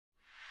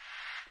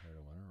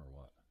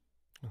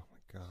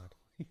God.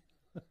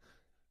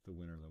 The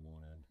winter that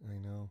won't end. I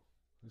know.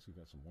 At least we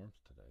got some warmth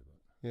today, but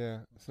Yeah,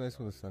 it's nice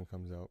when the sun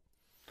comes out.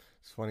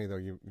 It's funny though,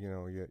 you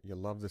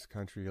love this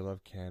country, you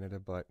love Canada,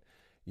 but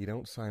you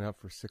don't sign up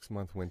for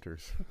 6-month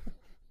winters.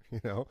 You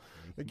know?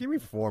 Like, give me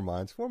 4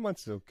 months. 4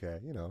 months is okay,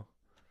 you know.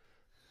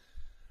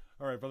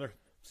 All right, brother.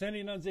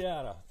 Sandy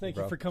Annunziata, thank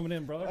you for coming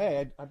in, brother.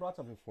 Hey, I brought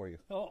something for you.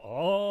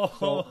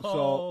 So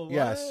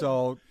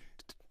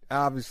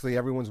obviously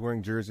everyone's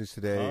wearing jerseys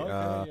today.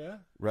 Okay,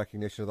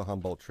 Recognition of the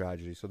Humboldt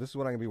tragedy. So this is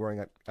what I'm going to be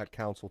wearing at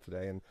council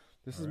today, and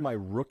this is my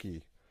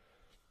rookie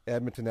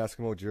Edmonton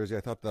Eskimo jersey.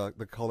 I thought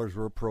the colors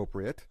were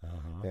appropriate.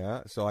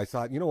 Yeah, so I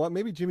thought, you know what,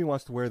 maybe Jimmy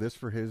wants to wear this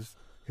for his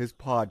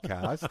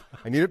podcast.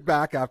 I need it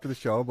back after the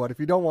show, but if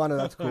you don't want it,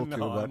 that's cool too.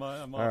 But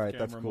I'm all right,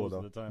 that's cool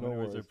though. No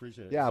worries, I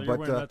appreciate it. Yeah, so but you're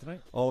wearing that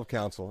tonight? All of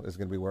council is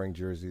going to be wearing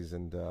jerseys,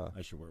 and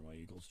I should wear my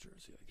Eagles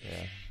jersey, I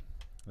guess.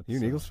 Yeah. You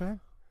an Eagles fan?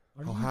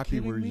 How happy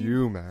were me?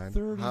 you, man?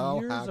 30 How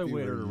years happy I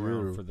waited were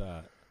around you? for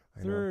that.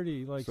 I know.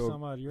 30,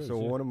 some odd years. So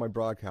one of my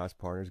broadcast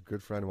partners,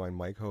 good friend of mine,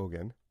 Mike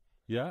Hogan.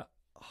 Yeah.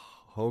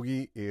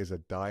 Hoagie is a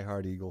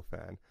diehard Eagle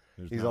fan.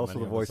 He's not also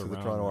many the of voice us of the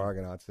around, Toronto man.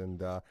 Argonauts,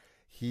 and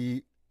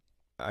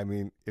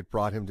it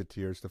brought him to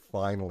tears to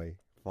finally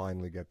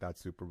get that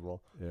Super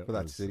Bowl for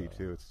that city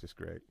too. It's just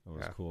great. It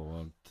was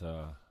cool.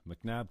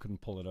 McNabb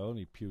couldn't pull it out, and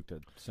he puked at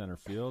center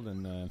field,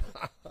 and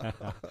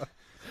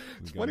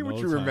it's funny what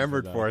you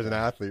remembered for as an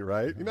athlete,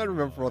 right? You're not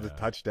remembered for all the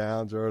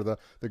touchdowns or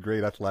the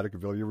great athletic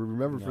ability. You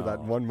remember for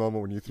that one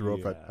moment when you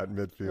threw up at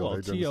midfield.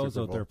 Well, T.O.'s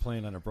out there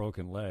playing on a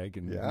broken leg,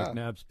 and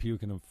McNabb's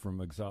puking him from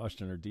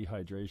exhaustion or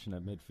dehydration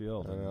at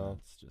midfield. I know.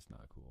 It's just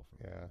not cool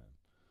for me. Yeah.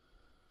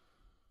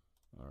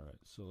 All right,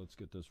 so let's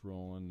get this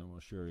rolling, and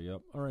we'll share you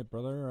up. All right,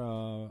 brother,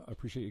 I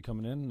appreciate you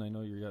coming in. I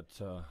know you got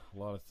a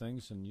lot of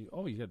things, and you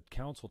got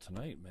council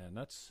tonight, man.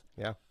 That's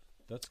going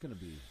to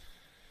be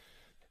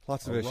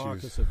lots of a issues.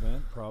 raucous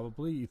event,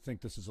 probably. You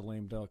think this is a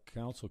lame duck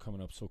council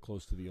coming up so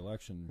close to the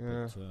election,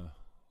 but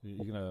you're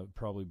going to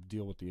probably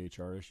deal with the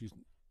HR issues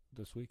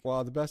this week?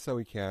 Well, the best that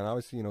we can.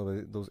 Obviously,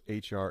 those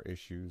HR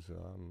issues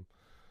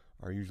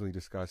are usually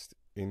discussed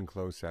in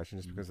closed session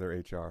just because they're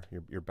HR.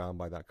 You're bound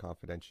by that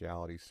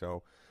confidentiality.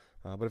 So,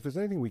 but if there's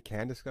anything we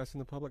can discuss in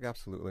the public,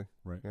 absolutely.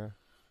 Right. Yeah.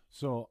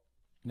 So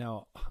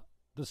now,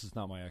 this is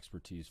not my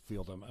expertise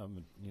field. I'm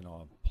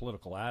a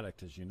political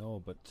addict, as you know,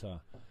 but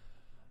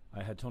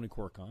I had Tony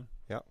Quirk on.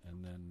 Yeah.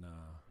 And then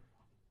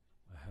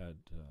I had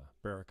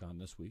Barrick on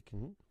this week.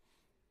 Mm-hmm.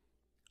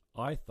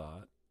 I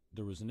thought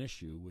there was an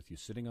issue with you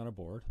sitting on a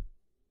board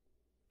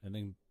and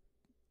then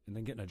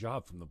getting a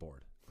job from the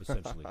board,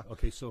 essentially.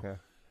 Okay, so... Yeah.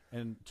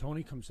 And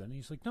Tony comes in, and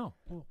he's like, no,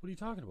 well, what are you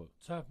talking about?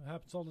 It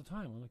happens all the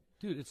time. I'm like,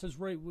 dude, it says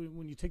right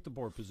when you take the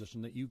board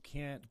position that you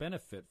can't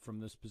benefit from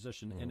this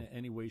position in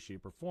any way,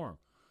 shape, or form.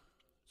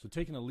 So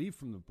taking a leave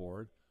from the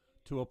board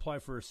to apply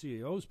for a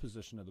CAO's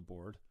position of the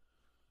board,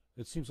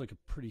 it seems like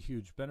a pretty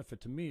huge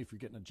benefit to me if you're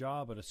getting a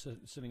job at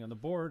sitting on the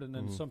board. And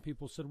then some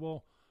people said,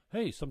 well,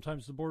 hey,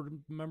 sometimes the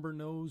board member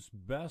knows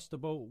best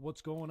about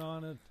what's going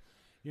on at,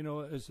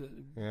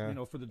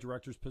 for the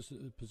director's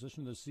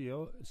position, the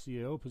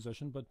CAO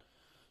position. But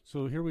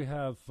so here we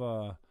have,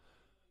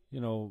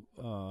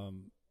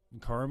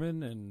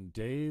 Carmen and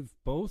Dave,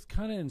 both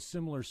kind of in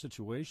similar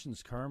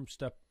situations. Carm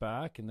stepped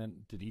back, and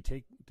then did he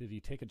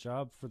take a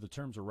job for the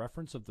terms of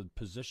reference of the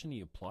position he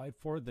applied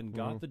for, then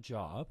got the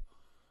job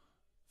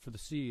for the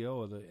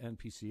CEO of the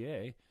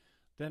NPCA,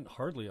 then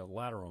hardly a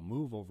lateral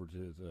move over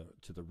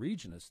to the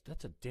region.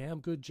 That's a damn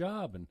good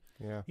job, and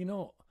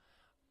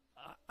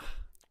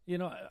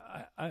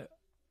I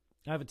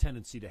have a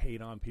tendency to hate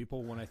on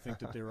people when I think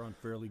that they're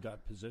unfairly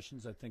got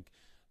positions. I think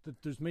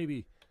that there's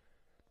maybe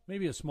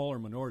a smaller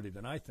minority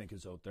than I think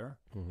is out there.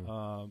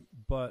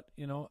 But,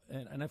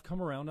 and I've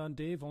come around on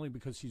Dave only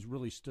because he's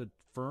really stood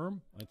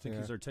firm. I think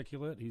he's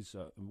articulate. He's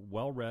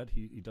well-read.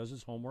 He does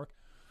his homework.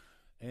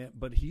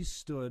 But he's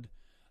stood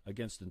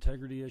against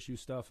integrity issue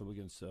stuff,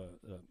 against,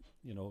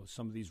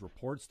 some of these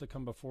reports that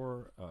come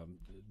before,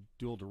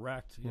 dual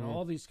direct,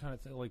 all these kind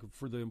of things, like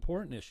for the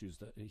important issues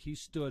that he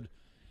stood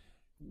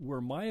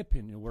where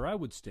I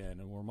would stand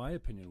and where my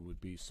opinion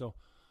would be. So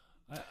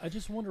I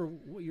just wonder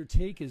what your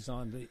take is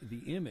on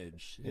the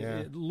image. Yeah.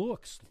 It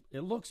looks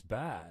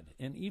bad.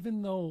 And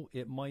even though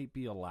it might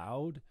be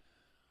allowed,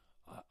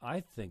 I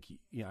think,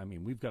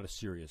 we've got a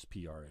serious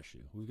PR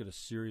issue. We've got a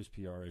serious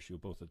PR issue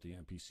both at the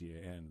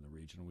NPCA and in the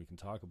region, and we can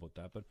talk about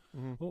that. But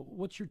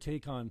what's your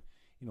take on,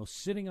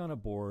 sitting on a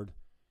board,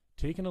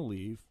 taking a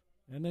leave,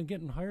 and then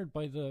getting hired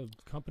by the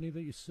company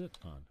that you sit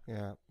on?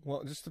 Yeah.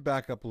 Well, just to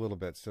back up a little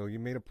bit. So you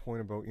made a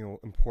point about,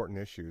 important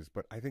issues,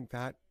 but I think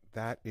that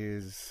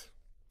is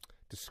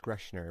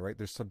discretionary, right?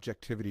 There's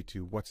subjectivity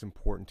to what's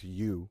important to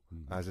you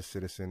as a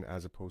citizen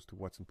as opposed to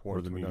what's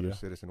important to another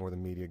citizen or the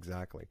media.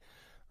 Exactly.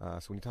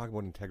 So when you talk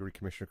about integrity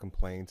commissioner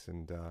complaints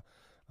and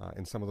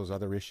some of those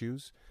other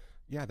issues,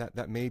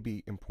 that may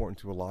be important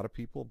to a lot of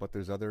people, but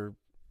there's other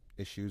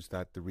issues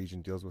that the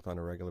region deals with on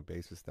a regular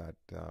basis that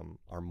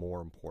are more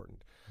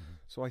important.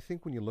 So I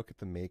think when you look at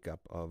the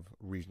makeup of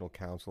regional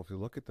council, if you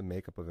look at the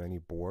makeup of any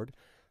board,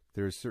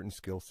 there's certain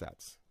skill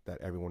sets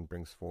that everyone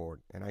brings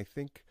forward. And I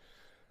think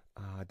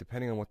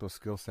depending on what those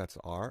skill sets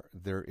are,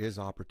 there is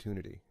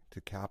opportunity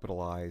to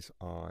capitalize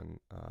on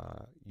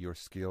your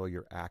skill,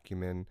 your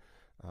acumen,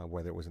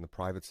 whether it was in the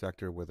private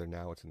sector, whether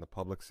now it's in the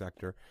public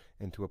sector,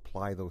 and to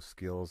apply those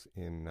skills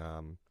in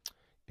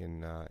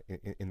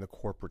the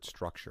corporate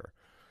structure.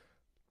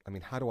 I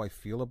mean, how do I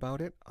feel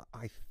about it?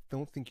 I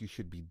don't think you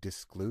should be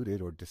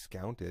discluded or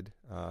discounted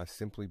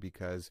simply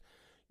because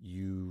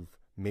you've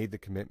made the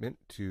commitment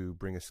to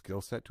bring a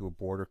skill set to a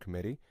board or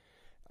committee.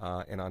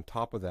 And on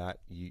top of that,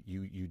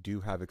 you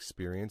do have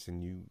experience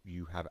and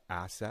you have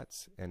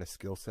assets and a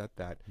skill set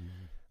that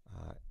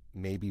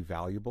may be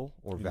valuable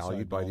or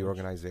valued by the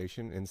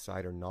organization,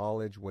 insider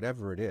knowledge,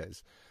 whatever it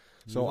is.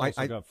 So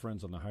I got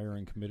friends on the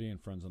hiring committee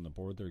and friends on the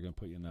board that are going to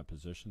put you in that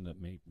position that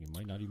you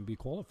might not even be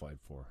qualified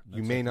for.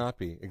 You may not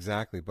be,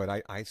 exactly. But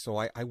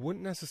I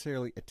wouldn't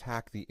necessarily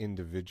attack the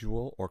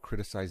individual or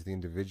criticize the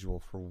individual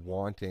for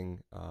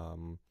wanting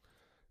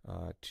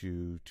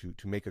to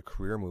make a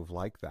career move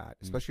like that,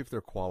 especially if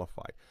they're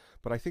qualified.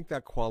 But I think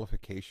that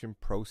qualification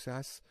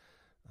process,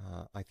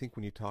 I think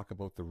when you talk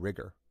about the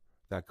rigor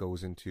that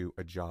goes into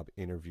a job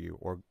interview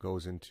or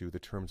goes into the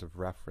terms of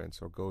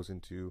reference or goes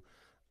into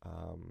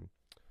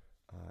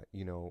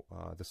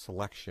the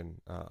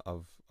selection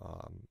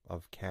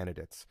of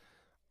candidates,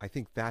 I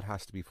think that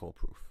has to be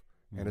foolproof.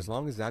 And as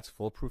long as that's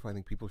foolproof, I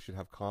think people should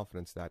have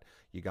confidence that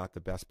you got the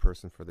best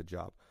person for the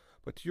job.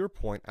 But to your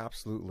point,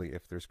 absolutely,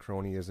 if there's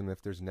cronyism,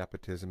 if there's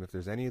nepotism, if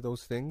there's any of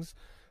those things,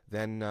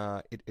 then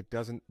it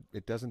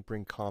doesn't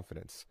bring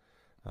confidence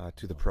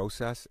to the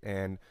process.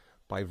 And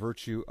by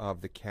virtue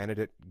of the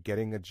candidate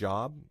getting a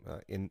job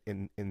in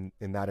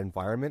that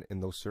environment, in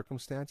those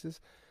circumstances,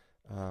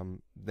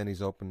 then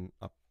he's open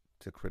up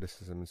to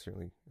criticism and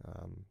certainly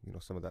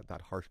some of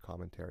that harsh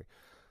commentary.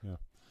 Yeah.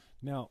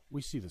 Now,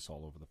 we see this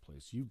all over the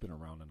place. You've been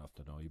around enough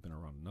to know. You've been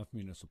around enough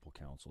municipal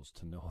councils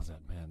to know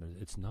that, man,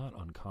 it's not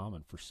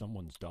uncommon for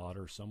someone's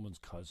daughter, someone's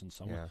cousin,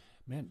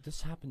 man,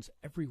 this happens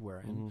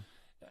everywhere. And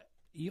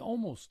you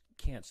almost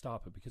can't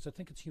stop it because I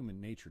think it's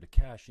human nature to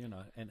cash in.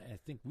 And I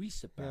think we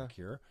sit back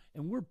here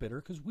and we're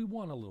bitter because we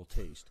want a little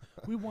taste.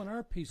 We want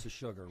our piece of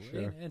sugar. Right?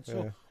 Sure. And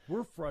so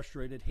we're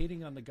frustrated,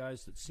 hating on the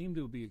guys that seem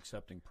to be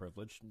accepting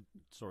privilege.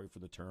 Sorry for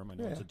the term. I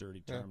know it's a dirty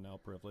term now,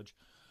 privilege.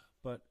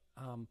 But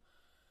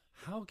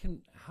how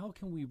can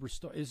we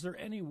restore? Is there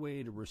any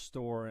way to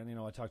restore? And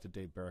I talked to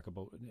Dave Barrick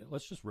about,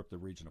 let's just rip the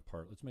region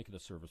apart. Let's make it a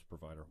service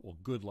provider. Well,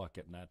 good luck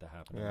getting that to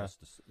happen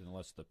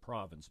unless the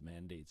province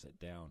mandates it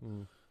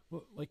down.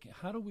 Well,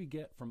 how do we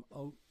get from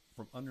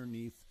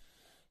underneath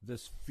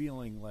this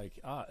feeling like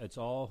it's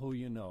all who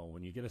you know?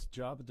 When you get a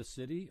job at the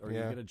city or you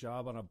get a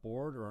job on a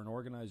board or an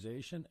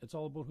organization, it's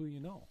all about who you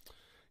know.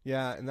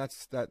 Yeah, and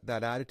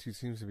that attitude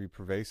seems to be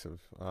pervasive.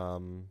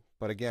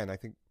 But again, I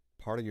think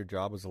part of your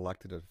job as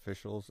elected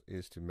officials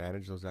is to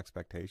manage those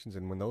expectations.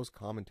 And when those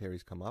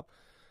commentaries come up,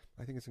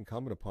 I think it's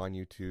incumbent upon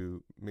you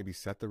to maybe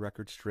set the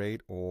record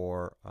straight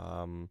or,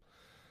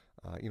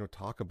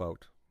 talk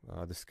about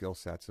the skill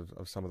sets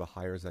of some of the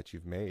hires that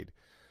you've made.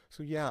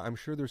 So yeah, I'm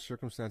sure there's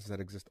circumstances that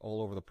exist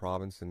all over the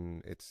province,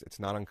 and it's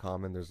not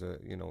uncommon. There's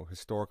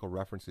historical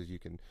references you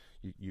can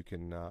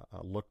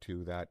look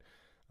to that.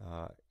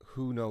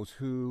 Who knows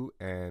who,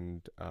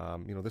 and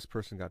this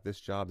person got this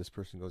job, this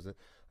person goes that.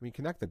 I mean,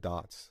 connect the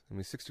dots. I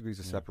mean, 6 degrees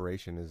of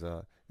separation is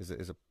a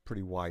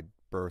pretty wide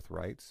berth,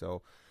 right?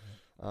 So,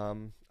 I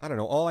don't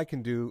know. All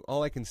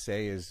I can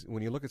say is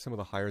when you look at some of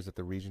the hires that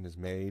the region has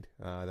made,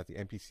 that the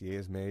NPCA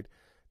has made,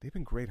 they've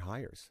been great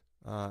hires.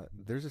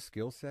 There's a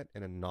skill set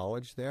and a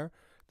knowledge there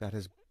that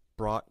has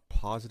brought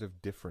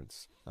positive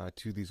difference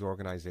to these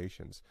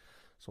organizations.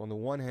 So on the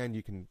one hand,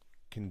 you can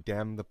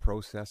condemn the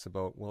process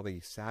about, well, they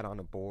sat on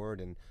a board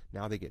and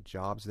now they get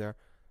jobs there.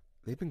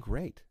 They've been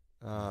great.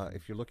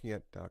 If you're looking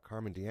at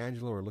Carmen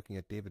D'Angelo or looking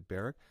at David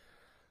Barrick,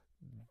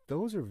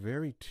 those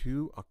are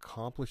two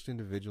accomplished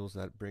individuals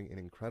that bring an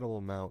incredible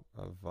amount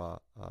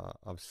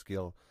of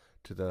skill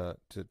to the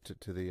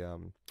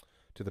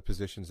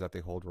positions that they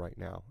hold right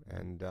now.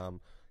 And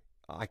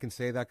I can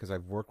say that because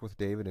I've worked with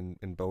David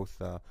in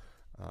both a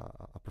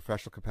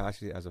professional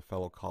capacity as a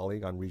fellow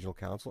colleague on regional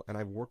council, and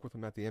I've worked with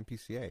him at the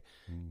NPCA,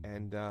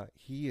 and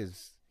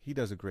he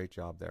does a great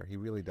job there. He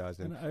really does.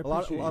 And a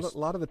lot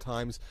of the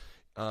times,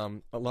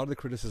 a lot of the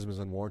criticism is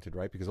unwarranted,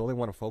 right? Because all they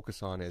want to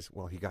focus on is,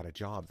 well, he got a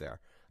job there,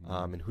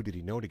 and who did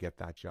he know to get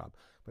that job?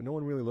 But no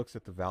one really looks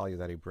at the value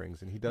that he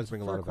brings, and he does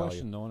bring a lot of value.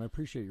 Question, though, and I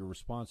appreciate your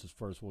response as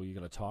far as, well, you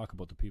got to talk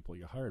about the people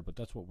you hired, but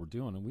that's what we're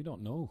doing, and we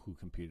don't know who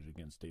competed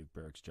against Dave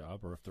Barrick's job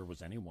or if there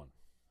was anyone.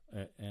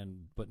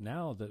 But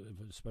now that,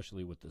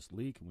 especially with this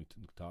leak, and we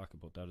talk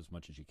about that as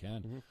much as you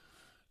can,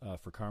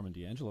 for Carmen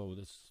D'Angelo,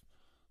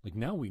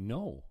 now we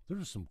know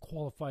there's some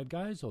qualified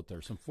guys out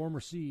there, some former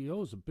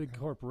CEOs of big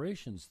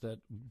corporations that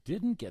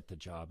didn't get the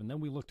job, and then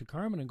we look to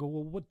Carmen and go,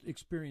 well, what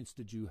experience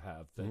did you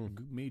have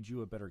that made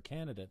you a better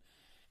candidate?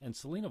 And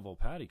Selena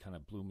Volpatti kind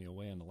of blew me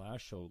away in the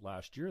last show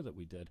last year that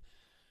we did.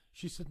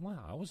 She said,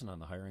 wow, I wasn't on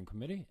the hiring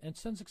committee. And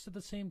Sensik said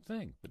the same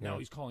thing. But now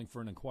he's calling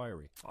for an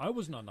inquiry. I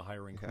wasn't on the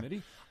hiring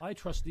committee. I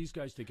trust these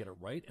guys to get it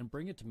right and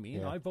bring it to me,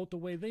 and I vote the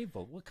way they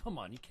vote. Well, come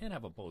on, you can't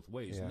have it both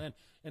ways.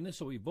 And then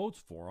so he votes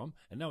for him,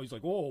 and now he's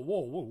like,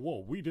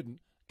 whoa, we didn't.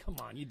 Come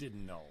on, you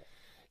didn't know.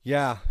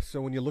 Yeah,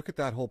 so when you look at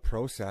that whole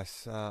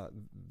process,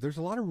 there's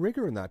a lot of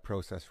rigor in that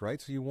process,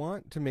 right? So you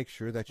want to make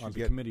sure that you On the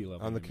get committee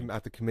level,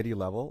 at the committee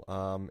level,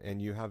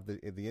 and you have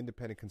the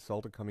independent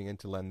consultant coming in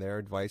to lend their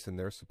advice and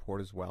their support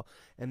as well.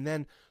 And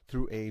then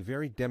through a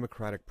very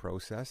democratic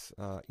process,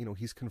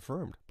 he's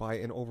confirmed by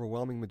an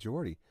overwhelming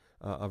majority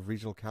of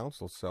regional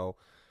councils. So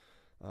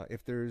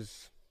if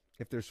there's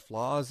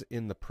flaws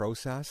in the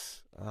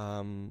process,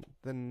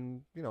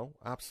 then,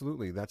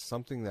 absolutely, that's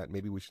something that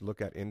maybe we should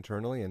look at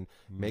internally and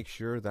make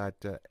sure that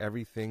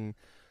everything,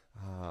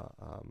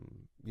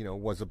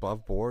 was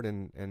above board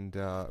and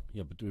but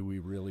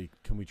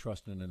can we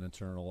trust in an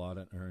internal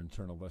audit or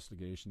internal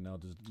investigation now?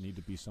 Does it need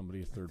to be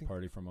somebody, a third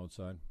party from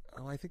outside?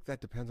 Oh, I think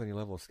that depends on your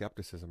level of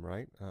skepticism,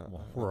 right?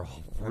 We're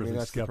all really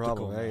that's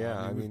skeptical. the problem.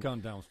 Yeah. We've gone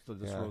down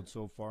this road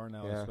so far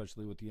now,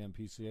 especially with the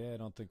NPCA. I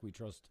don't think we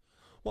trust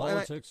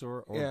politics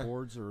or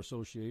boards or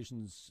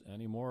associations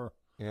anymore.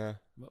 Yeah.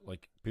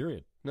 Like,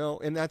 period. No,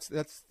 and that's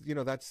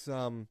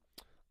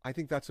I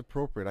think that's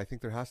appropriate. I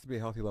think there has to be a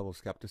healthy level of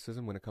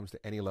skepticism when it comes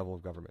to any level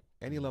of government.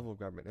 Any level of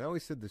government. And I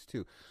always said this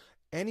too.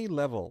 Any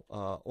level,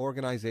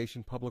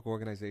 organization, public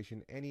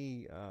organization,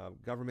 any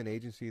government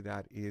agency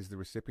that is the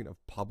recipient of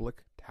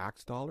public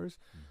tax dollars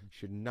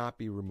should not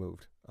be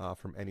removed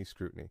from any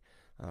scrutiny.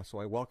 So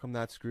I welcome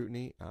that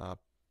scrutiny.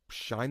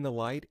 Shine the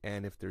light,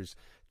 and if there's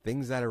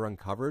things that are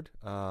uncovered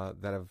that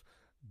have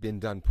been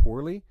done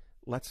poorly,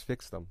 let's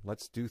fix them.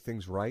 Let's do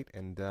things right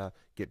and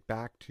get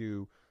back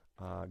to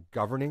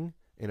governing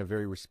in a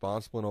very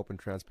responsible and open,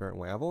 transparent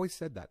way. I've always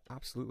said that,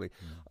 absolutely.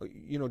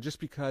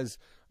 Just because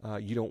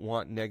you don't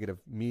want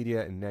negative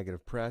media and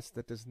negative press,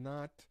 that does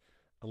not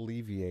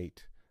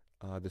alleviate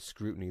the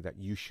scrutiny that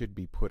you should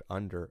be put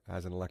under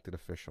as an elected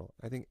official.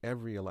 I think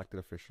every elected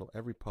official,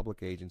 every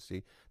public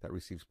agency that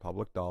receives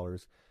public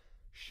dollars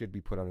should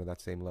be put under that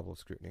same level of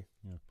scrutiny.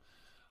 Yeah.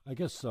 I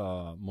guess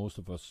most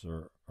of us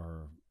are,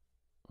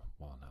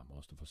 well, not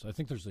most of us. I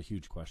think there's a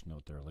huge question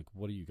out there. Like,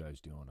 what are you guys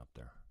doing up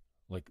there?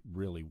 Like,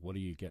 really, what are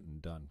you getting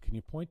done? Can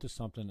you point to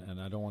something? And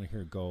I don't want to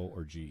hear GO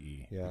or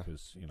GE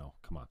because,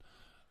 come on.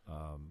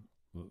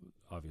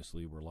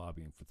 Obviously, we're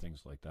lobbying for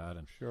things like that.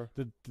 And sure.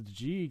 Did the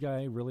GE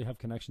guy really have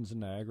connections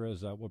in Niagara?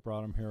 Is that what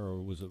brought him here,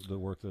 or was it the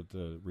work that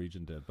the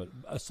region did? But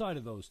aside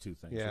of those two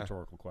things,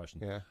 rhetorical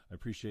question. Yeah. I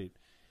appreciate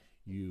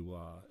you,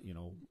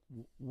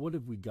 what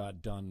have we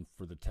got done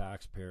for the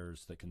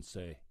taxpayers that can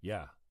say,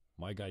 yeah,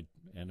 my guy,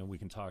 and then we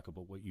can talk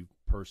about what you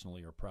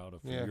personally are proud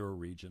of for your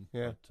region.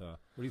 Yeah. But what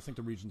do you think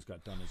the region's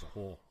got done as a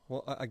whole?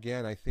 Well,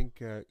 again, I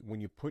think when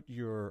you put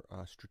your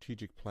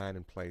strategic plan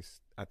in place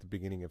at the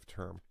beginning of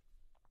term,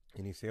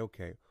 and you say,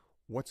 okay,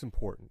 what's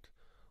important?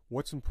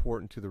 What's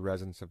important to the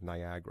residents of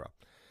Niagara?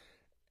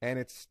 And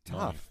it's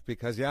tough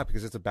because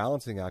it's a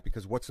balancing act,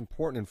 because what's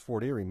important in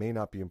Fort Erie may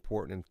not be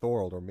important in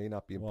Thorold, or may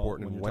not be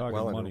important in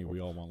Welland, money, we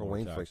all want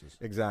more taxes.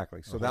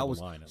 Exactly. So that was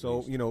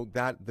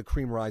that the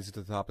cream rises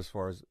to the top as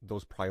far as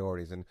those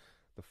priorities. And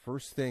the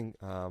first thing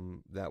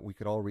that we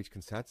could all reach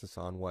consensus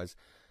on was,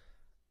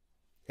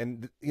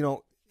 and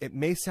it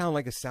may sound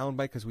like a soundbite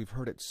because we've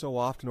heard it so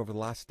often over the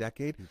last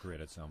decade. You're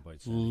great at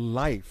soundbites.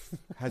 Life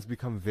has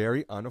become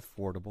very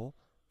unaffordable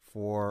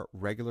for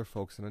regular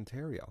folks in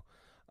Ontario.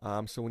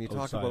 So when you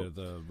talk about of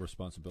the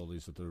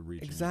responsibilities that the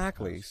region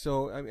exactly, has.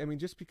 So I mean,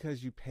 just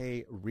because you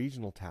pay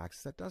regional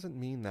tax, that doesn't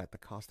mean that the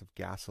cost of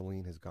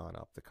gasoline has gone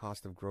up, the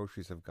cost of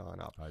groceries have gone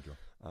up,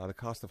 the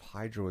cost of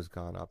hydro has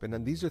gone up, and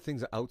then these are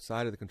things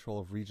outside of the control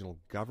of regional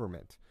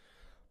government.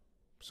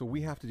 So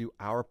we have to do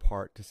our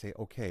part to say,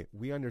 okay,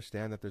 we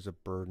understand that there's a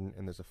burden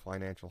and there's a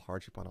financial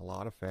hardship on a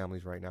lot of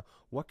families right now.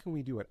 What can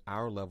we do at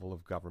our level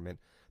of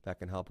government that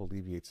can help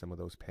alleviate some of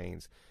those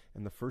pains?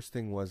 And the first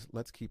thing was,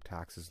 let's keep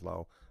taxes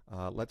low.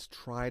 Let's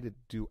try to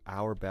do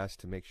our best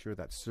to make sure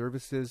that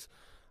services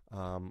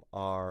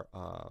are,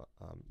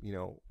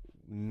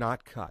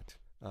 not cut,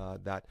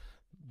 that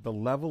the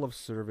level of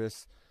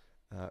service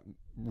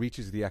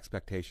reaches the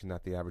expectation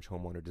that the average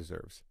homeowner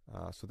deserves.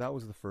 So that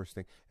was the first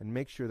thing. And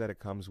make sure that it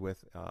comes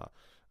with a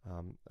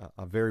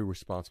very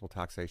responsible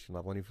taxation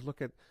level. And if you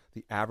look at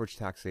the average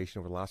taxation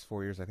over the last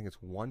 4 years, I think it's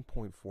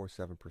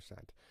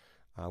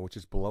 1.47%, which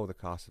is below the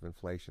cost of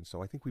inflation.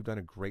 So I think we've done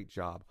a great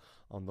job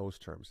on those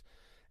terms.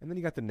 And then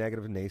you got the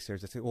negative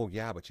naysayers that say, oh,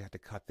 yeah, but you have to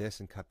cut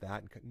this and cut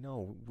that.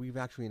 No, we've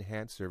actually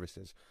enhanced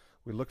services.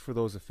 We look for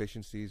those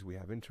efficiencies. We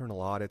have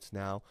internal audits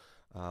now.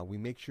 We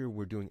make sure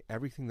we're doing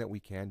everything that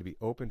we can to be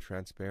open,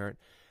 transparent,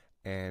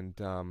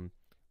 and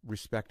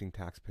respecting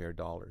taxpayer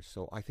dollars.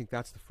 So I think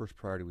that's the first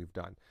priority we've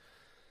done.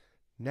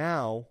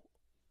 Now,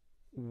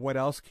 what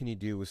else can you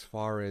do as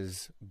far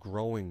as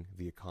growing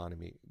the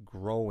economy,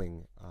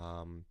 growing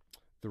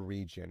the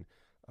region,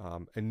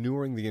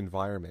 inuring the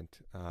environment,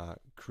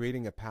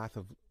 creating a path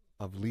of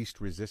least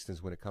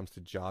resistance when it comes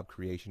to job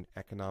creation,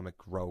 economic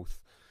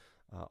growth,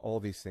 all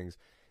these things?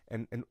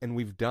 And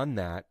we've done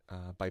that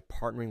by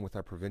partnering with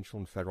our provincial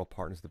and federal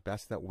partners the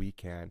best that we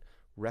can,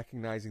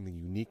 recognizing the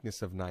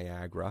uniqueness of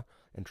Niagara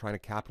and trying to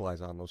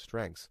capitalize on those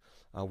strengths.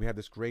 We had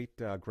this great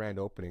grand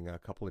opening a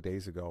couple of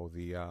days ago,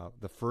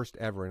 the first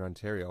ever in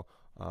Ontario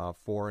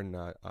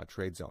foreign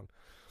trade zone.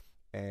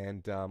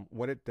 And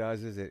what it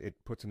does is it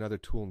puts another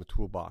tool in the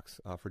toolbox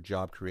for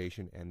job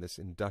creation and this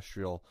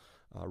industrial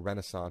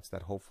renaissance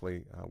that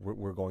hopefully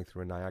we're going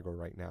through in Niagara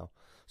right now.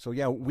 So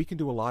yeah, we can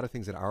do a lot of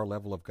things at our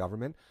level of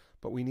government,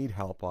 but we need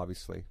help,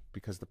 obviously,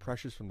 because the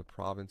pressures from the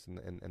province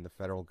and the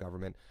federal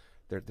government,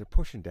 they're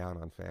pushing down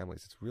on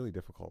families. It's really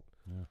difficult.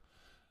 Yeah.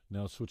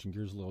 Now, switching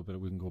gears a little bit,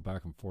 we can go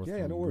back and forth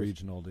from no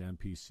regional to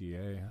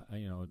NPCA.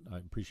 I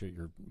appreciate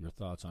your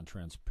thoughts on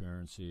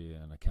transparency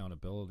and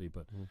accountability,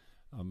 but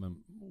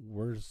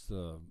where does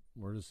the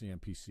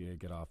NPCA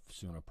get off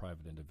suing a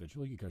private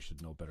individual? You guys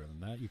should know better than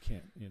that. You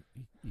can't.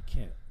 You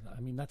can't. I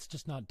mean, that's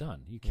just not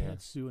done. You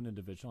can't sue an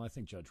individual. I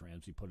think Judge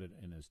Ramsey put it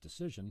in his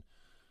decision.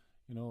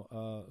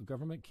 A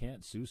government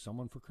can't sue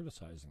someone for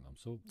criticizing them.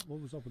 So what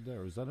was up with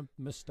there? Was that a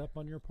misstep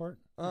on your part?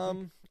 I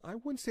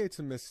wouldn't say it's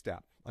a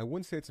misstep.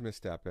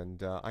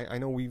 And I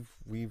know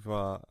we've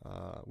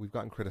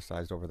gotten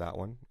criticized over that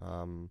one.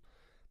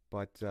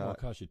 But it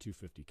cost you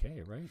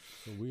 $250K, right?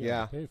 So we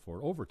had to pay for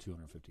it, over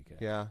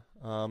 $250K. Yeah.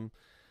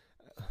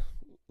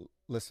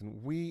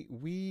 Listen,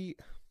 we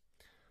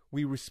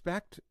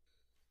respect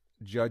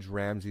Judge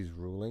Ramsey's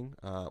ruling.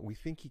 We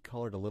think he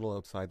colored a little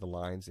outside the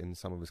lines in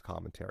some of his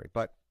commentary.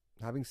 But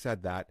having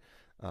said that,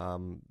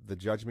 the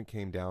judgment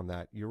came down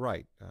that you're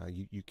right.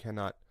 You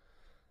cannot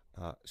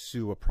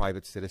sue a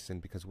private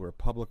citizen because we're a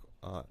public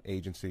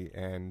agency,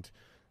 and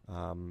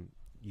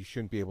you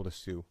shouldn't be able to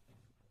sue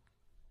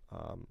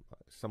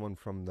someone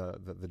from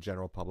the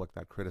general public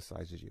that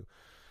criticizes you.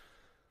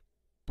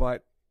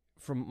 But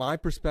from my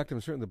perspective,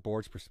 and certainly the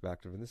board's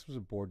perspective, and this was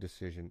a board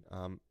decision,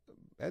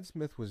 Ed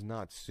Smith was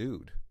not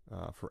sued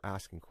for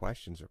asking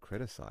questions or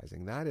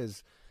criticizing. That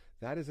is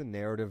a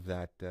narrative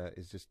that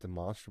is just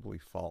demonstrably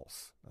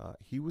false.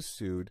 He was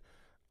sued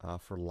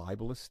for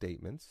libelous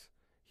statements.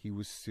 He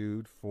was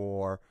sued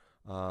for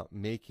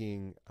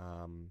making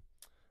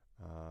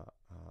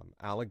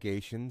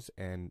allegations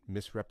and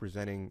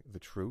misrepresenting the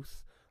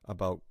truth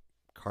about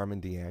Carmen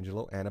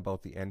D'Angelo and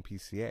about the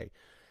NPCA.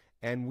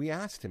 And we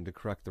asked him to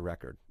correct the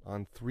record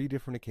on 3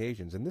 different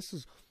occasions. And this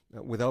is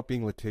without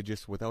being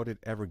litigious, without it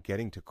ever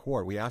getting to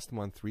court. We asked him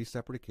on 3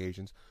 separate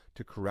occasions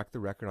to correct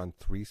the record on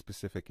 3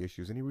 specific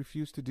issues, and he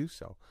refused to do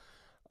so.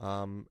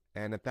 And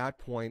at that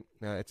point,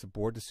 it's a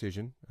board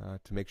decision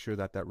to make sure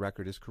that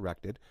record is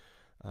corrected.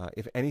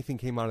 If anything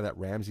came out of that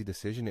Ramsey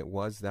decision, it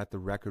was that the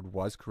record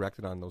was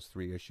corrected on those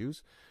 3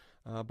 issues.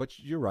 But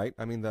you're right.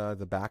 I mean,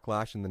 the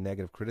backlash and the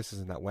negative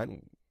criticism that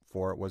went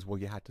for it was, well,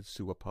 you had to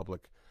sue a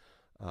public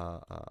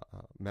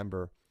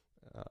member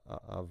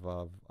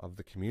of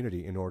the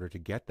community in order to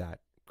get that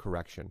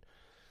correction.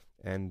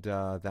 And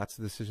that's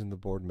the decision the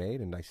board made,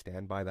 and I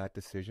stand by that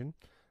decision.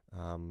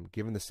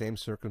 Given the same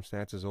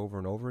circumstances over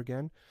and over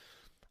again,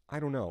 I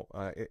don't know.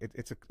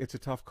 It's a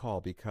tough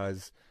call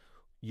because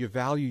you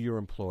value your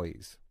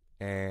employees,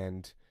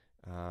 and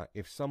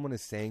if someone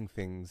is saying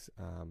things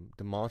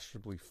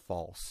demonstrably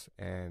false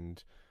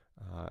and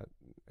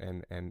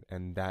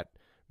that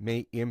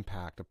may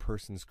impact a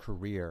person's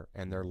career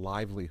and their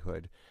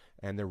livelihood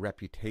and their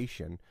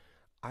reputation,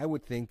 I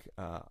would think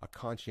a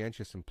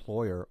conscientious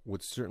employer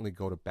would certainly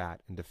go to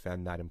bat and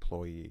defend that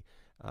employee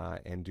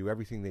and do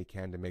everything they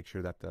can to make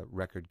sure that the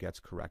record gets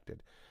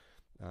corrected.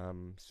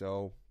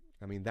 So,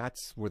 I mean,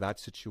 that's where that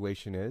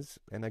situation is.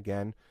 And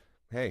again,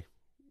 hey,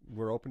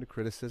 we're open to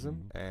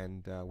criticism,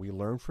 and we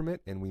learn from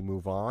it, and we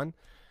move on,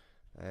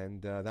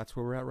 and that's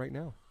where we're at right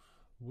now.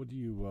 What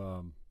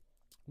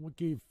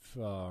gave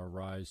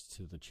rise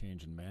to the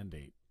change in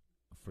mandate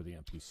for the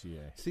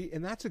NPCA? See,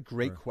 and that's a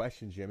great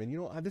question, Jim.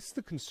 And this is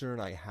the concern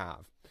I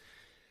have.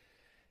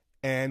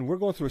 And we're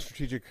going through a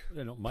strategic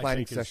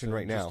planning session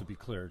right now. Just to be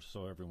clear,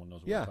 so everyone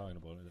knows what we're talking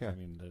about. Yeah. I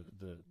mean,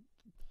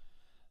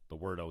 the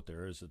word out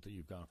there is that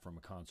you've gone from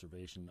a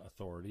conservation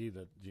authority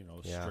that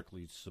is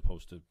strictly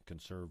supposed to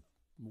conserve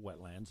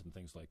wetlands and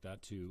things like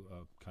that to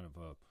kind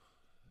of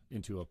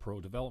into a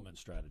pro-development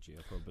strategy,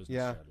 a pro-business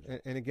strategy. Yeah,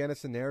 and again,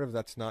 it's a narrative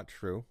that's not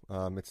true.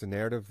 It's a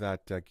narrative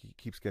that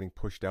keeps getting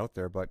pushed out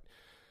there. But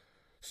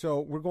so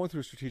we're going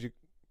through a strategic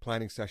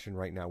planning session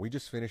right now. We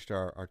just finished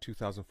our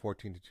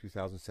 2014 to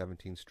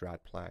 2017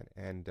 strat plan,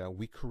 and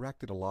we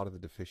corrected a lot of the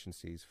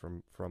deficiencies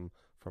from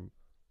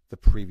the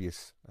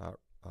previous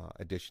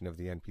edition of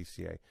the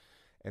NPCA,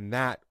 and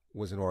that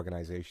was an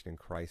organization in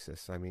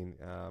crisis. I mean,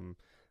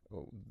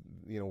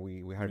 we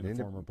had the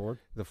former board?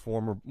 The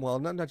former, well,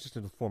 not just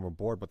in the former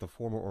board, but the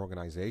former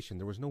organization.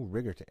 There was no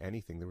rigor to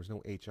anything. There was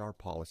no HR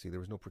policy. There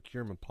was no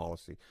procurement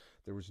policy.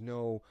 There was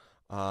no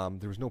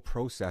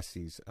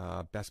processes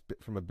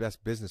from a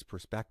best business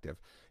perspective.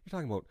 You're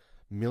talking about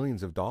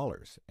millions of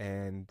dollars,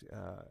 and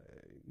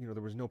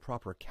there was no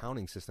proper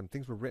accounting system.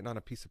 Things were written on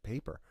a piece of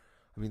paper.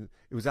 I mean,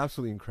 it was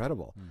absolutely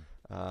incredible.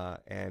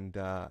 And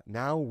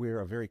now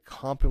we're a very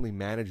competently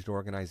managed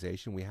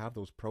organization. We have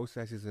those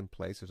processes in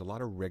place. There's a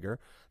lot of rigor.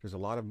 There's a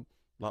lot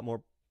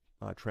more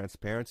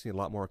transparency, a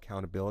lot more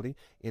accountability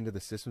into the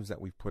systems that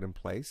we've put in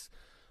place.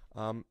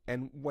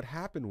 And what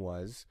happened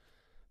was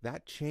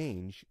that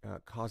change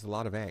caused a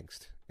lot of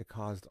angst. It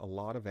caused a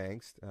lot of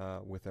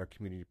angst with our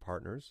community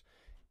partners.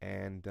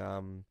 And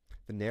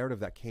the narrative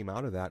that came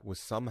out of that was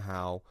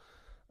somehow,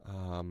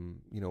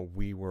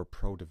 we were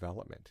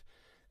pro-development.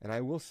 And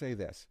I will say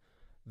this,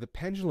 the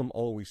pendulum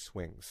always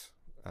swings.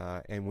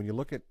 And when you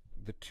look at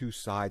the two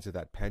sides of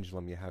that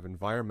pendulum, you have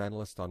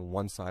environmentalists on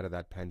one side of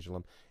that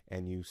pendulum,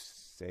 and you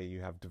say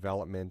you have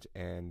development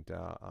and,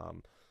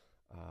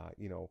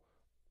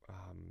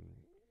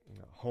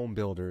 home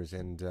builders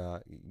and,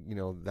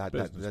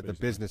 the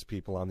business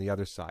people on the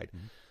other side.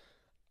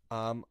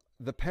 Mm-hmm.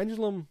 The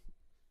pendulum,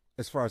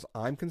 as far as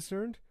I'm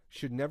concerned,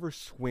 should never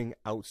swing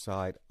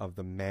outside of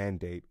the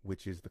mandate,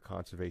 which is the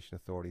Conservation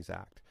Authorities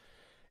Act.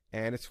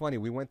 And it's funny,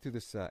 we went through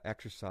this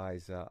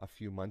exercise a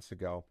few months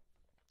ago,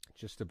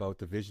 just about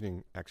the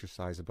visioning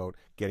exercise about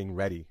getting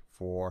ready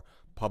for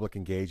public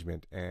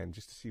engagement and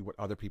just to see what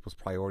other people's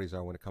priorities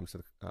are when it comes to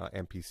the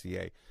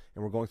NPCA.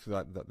 And we're going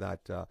through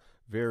that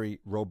very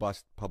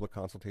robust public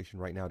consultation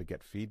right now to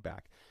get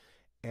feedback.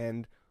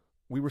 And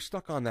we were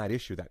stuck on that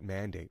issue, that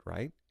mandate,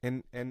 right?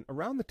 And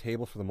around the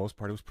table, for the most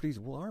part, it was pretty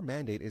easy. Well, our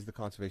mandate is the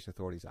Conservation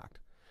Authorities Act.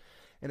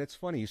 And it's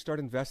funny, you start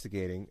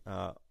investigating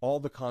all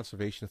the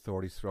conservation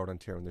authorities throughout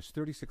Ontario, and there's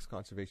 36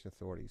 conservation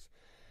authorities.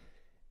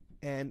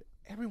 And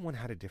everyone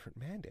had a different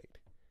mandate.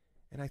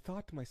 And I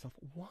thought to myself,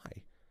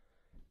 why?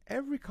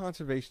 Every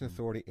conservation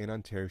authority in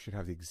Ontario should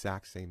have the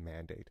exact same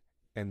mandate.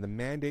 And the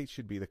mandate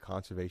should be the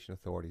Conservation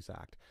Authorities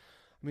Act.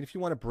 I mean, if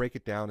you want to break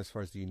it down as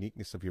far as the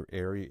uniqueness of your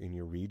area in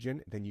your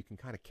region, then you can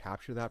kind of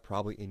capture that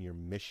probably in your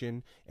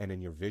mission and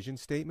in your vision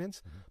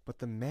statements. Mm-hmm. But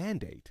the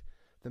mandate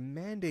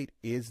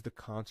is the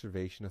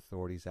Conservation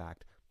Authorities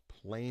Act,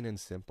 plain and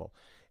simple.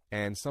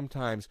 And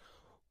sometimes,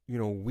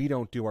 we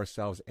don't do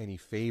ourselves any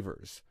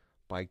favors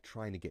by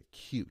trying to get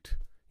cute,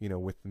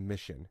 with the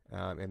mission,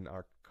 and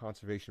our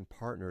conservation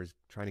partners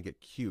trying to get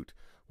cute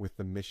with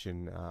the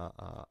mission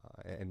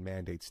and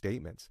mandate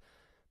statements.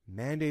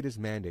 Mandate is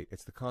mandate.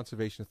 It's the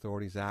Conservation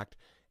Authorities Act,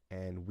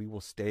 and we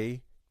will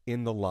stay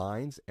in the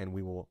lines, and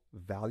we will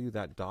value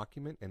that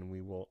document, and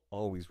we will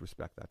always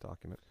respect that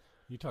document.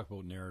 You talk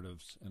about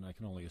narratives, and I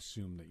can only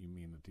assume that you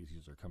mean that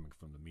these are coming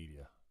from the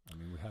media. I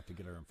mean, we have to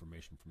get our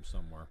information from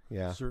somewhere.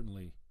 Yeah.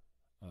 Certainly,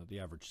 the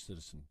average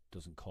citizen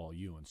doesn't call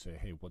you and say,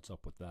 hey, what's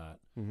up with that?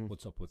 Mm-hmm.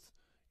 What's up with,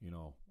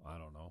 I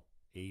don't know,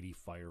 80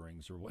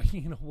 firings or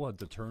what,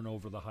 the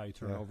turnover, the high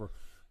turnover.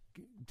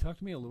 Yeah. Talk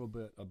to me a little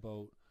bit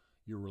about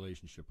your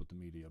relationship with the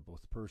media,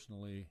 both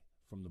personally,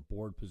 from the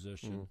board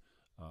position.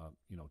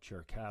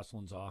 Chair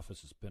Castleton's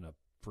office has been a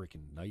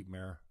freaking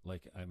nightmare.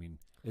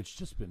 It's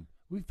just been,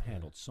 we've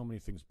handled so many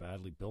things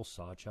badly. Bill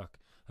Sawchuk.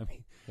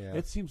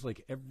 It seems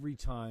like every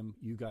time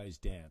you guys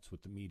dance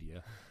with the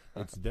media,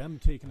 it's them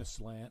taking a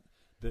slant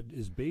that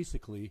is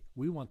basically,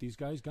 we want these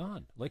guys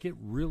gone. Like, it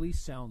really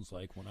sounds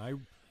like when I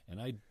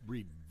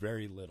read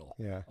very little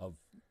of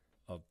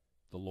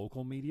the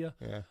local media.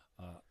 Yeah.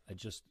 I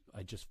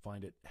just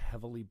find it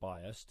heavily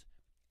biased,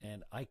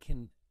 and I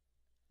can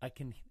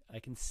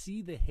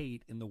see the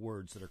hate in the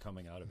words that are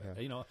coming out of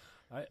it.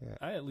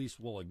 I at least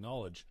will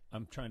acknowledge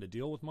I'm trying to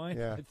deal with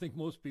mine. I think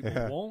most people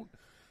won't.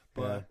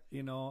 But,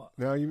 No,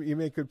 you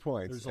make good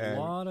points. There's a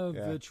lot of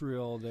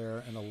vitriol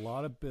there and a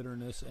lot of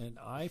bitterness, and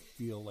I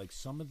feel like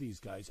some of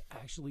these guys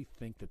actually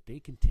think that they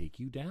can take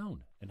you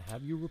down and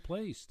have you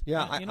replaced.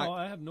 Yeah,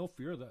 I have no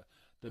fear that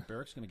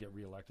Barrick's going to get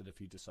reelected if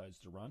he decides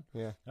to run.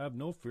 Yeah. I have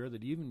no fear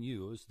that even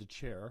you, as the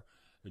chair,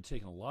 are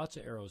taking lots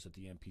of arrows at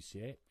the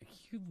NPCA.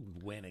 You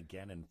win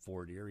again in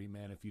Fort Erie,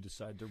 man, if you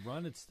decide to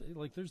run. It's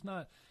like there's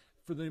not...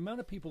 For the amount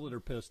of people that are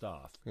pissed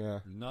off,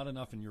 not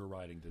enough in your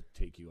riding to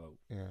take you out.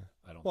 Yeah,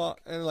 I don't. Well,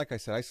 and like I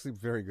said, I sleep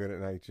very good at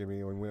night,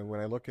 Jimmy.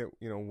 When I look at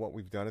what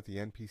we've done at the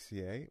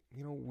NPCA,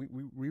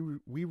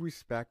 we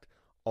respect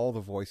all the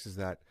voices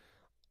that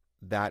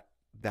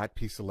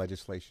piece of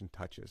legislation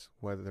touches.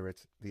 Whether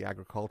it's the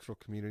agricultural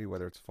community,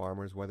 whether it's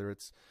farmers, whether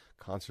it's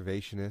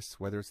conservationists,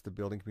 whether it's the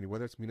building community,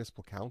 whether it's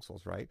municipal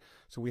councils, right?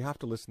 So we have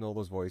to listen to all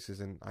those voices,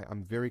 and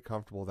I'm very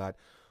comfortable that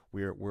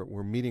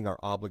we're meeting our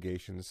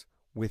obligations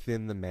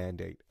within the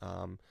mandate.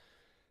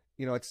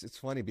 It's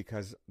funny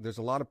because there's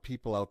a lot of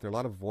people out there, a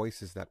lot of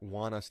voices that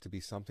want us to be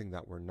something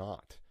that we're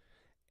not.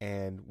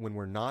 And when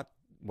we're not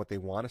what they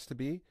want us to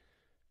be,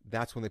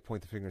 that's when they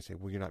point the finger and say,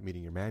 well, you're not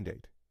meeting your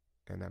mandate.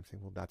 And I'm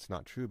saying, well, that's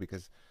not true,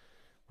 because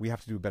we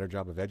have to do a better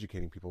job of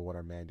educating people what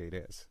our mandate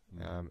is.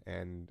 Mm-hmm.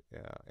 And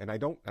I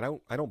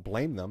don't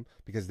blame them,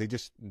 because they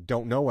just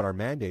don't know what our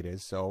mandate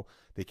is, so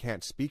they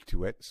can't speak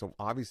to it. So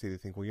obviously they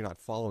think, well, you're not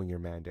following your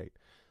mandate.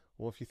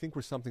 Well, if you think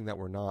we're something that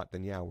we're not,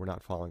 then we're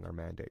not following our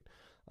mandate.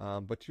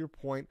 But to your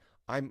point,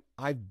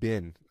 I've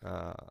been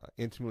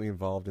intimately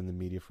involved in the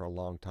media for a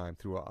long time,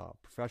 through a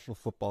professional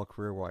football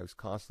career where I was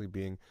constantly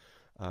being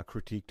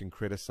critiqued and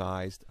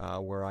criticized,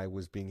 where I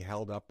was being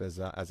held up as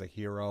a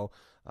hero.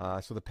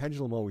 So the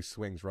pendulum always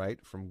swings,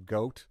 right, from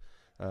goat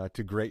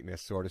to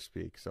greatness, so to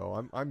speak.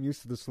 So I'm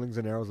used to the slings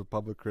and arrows of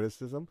public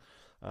criticism.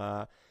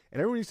 And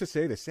everyone used to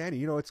say this, Sandy,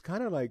 you know, it's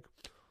kind of like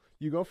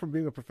you go from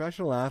being a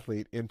professional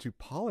athlete into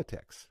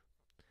politics.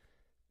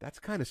 That's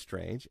kind of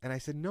strange. And I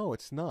said, no,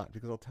 it's not,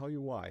 because I'll tell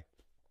you why.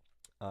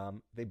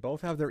 They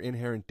both have their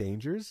inherent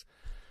dangers.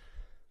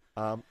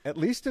 At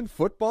least in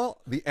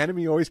football, the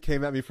enemy always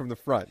came at me from the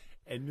front.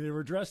 And they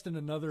were dressed in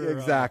another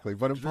exactly.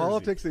 But in jersey.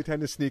 Politics, they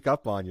tend to sneak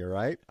up on you,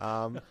 right?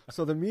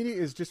 So the media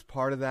is just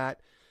part of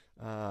that.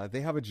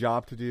 They have a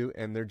job to do,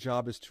 and their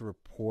job is to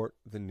report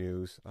the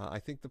news. I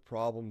think the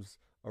problems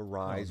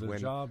arise their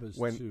job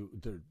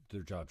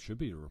should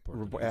be to report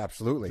the news.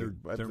 Absolutely.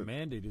 Their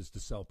mandate is to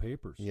sell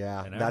papers.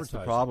 Yeah, and that's the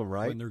problem,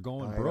 right? When they're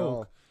going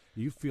broke,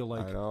 you feel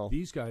like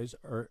these guys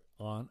are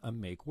on a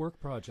make-work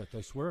project.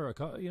 I swear,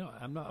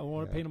 I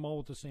want to paint them all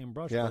with the same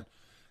brush, but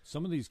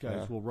some of these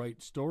guys will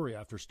write story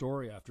after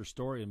story after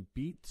story and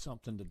beat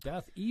something to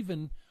death,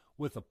 even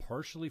with a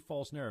partially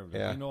false narrative.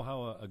 You know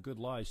how a good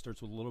lie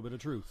starts with a little bit of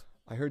truth.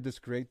 I heard this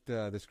great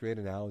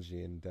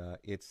analogy, and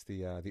it's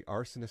the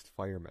arsonist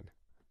fireman.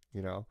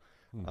 You know,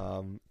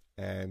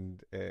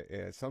 and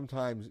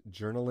sometimes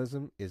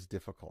journalism is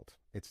difficult.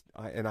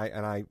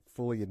 I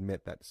fully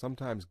admit that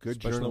sometimes good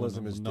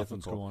journalism is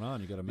nothing's difficult. Going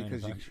on, you got to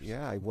manufacture.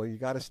 You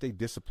got to stay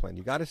disciplined.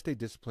 You got to stay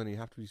disciplined. You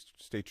have to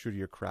stay true to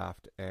your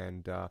craft.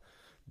 And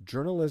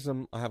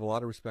journalism, I have a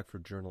lot of respect for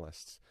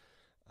journalists.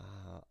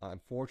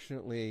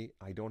 Unfortunately,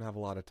 I don't have a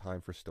lot of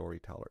time for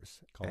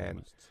storytellers.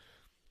 Columnists.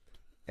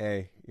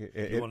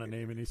 You want to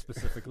name any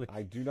specifically?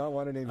 I do not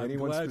want to name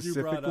anyone specifically.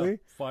 specifically. I'm glad you brought up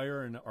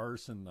fire and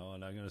arson, though,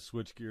 and I'm going to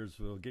switch gears.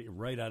 We'll get you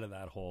right out of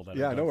that hole.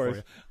 No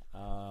worries.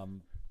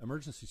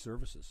 Emergency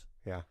services.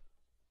 Yeah.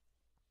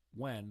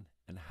 When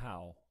and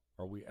how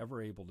are we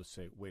ever able to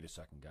say, wait a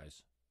second,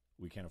 guys,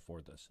 we can't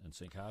afford this? In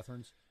St.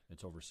 Catharines,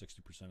 it's over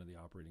 60% of the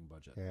operating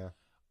budget. Yeah.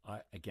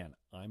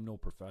 I'm no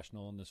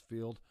professional in this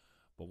field,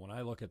 but when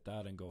I look at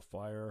that and go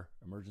fire,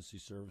 emergency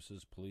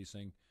services,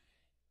 policing,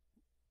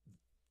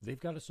 they've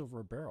got us over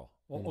a barrel.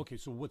 Well, okay,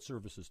 so what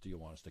services do you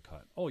want us to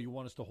cut? Oh, you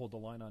want us to hold the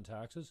line on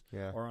taxes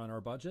or on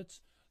our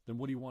budgets? Then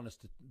what do you want us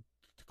to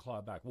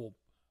claw back? Well,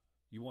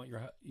 you want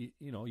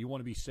you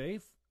want to be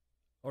safe,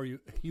 or you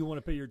want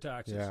to pay your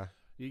taxes? Yeah.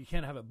 You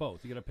can't have it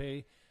both. You got to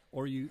pay,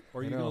 or you're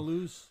going to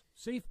lose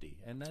safety,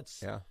 and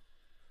that's. Yeah.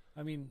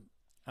 I mean,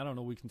 I don't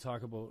know. We can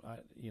talk about.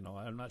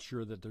 I'm not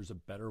sure that there's a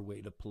better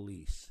way to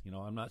police.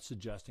 I'm not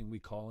suggesting we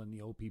call in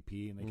the OPP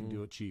and they can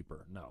do it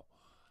cheaper. No.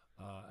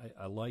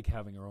 I like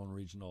having our own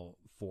regional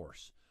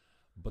force,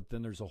 but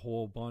then there's a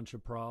whole bunch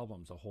of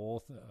problems, a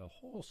whole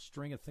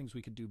string of things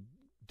we could do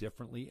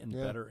differently and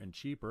better and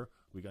cheaper.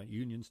 We got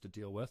unions to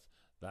deal with.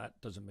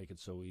 That doesn't make it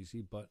so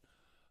easy. But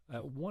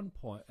at what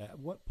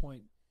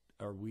point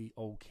are we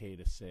okay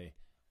to say,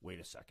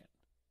 wait a second,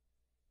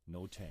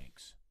 no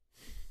tanks,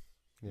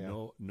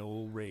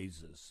 no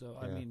raises? So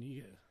I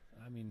mean,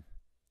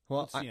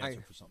 well, what's the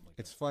answer for something like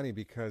it's that? funny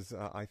because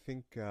I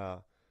think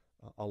a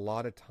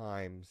lot of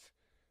times.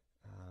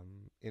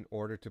 In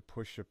order to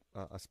push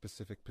a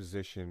specific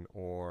position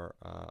or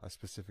a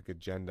specific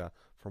agenda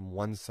from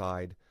one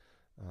side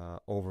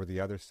over the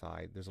other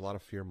side, there's a lot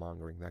of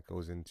fear-mongering that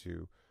goes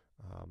into,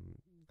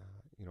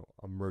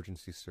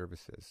 emergency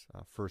services,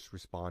 first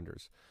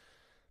responders,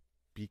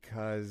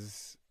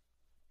 because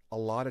a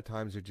lot of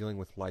times they're dealing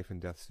with life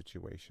and death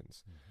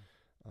situations.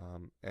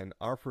 And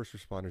our first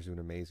responders do an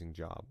amazing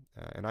job.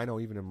 And I know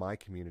even in my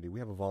community, we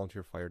have a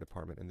volunteer fire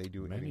department, and they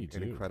do an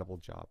incredible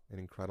job.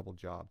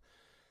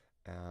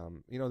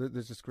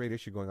 There's this great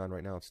issue going on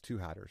right now. It's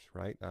two-hatters,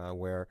 right?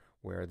 Where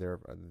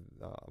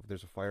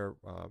there's a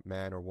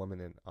fireman or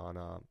woman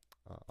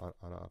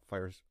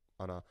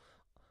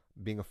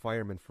being a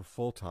fireman for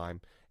full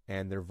time,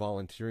 and they're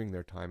volunteering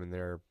their time in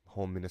their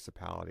home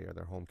municipality or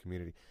their home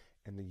community,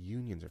 and the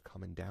unions are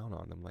coming down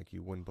on them like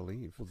you wouldn't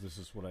believe. Well, this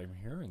is what I'm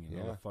hearing.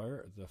 The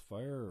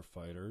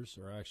firefighters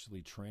are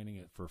actually training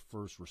it for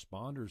first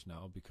responders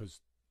now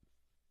because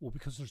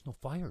there's no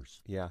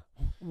fires. Yeah.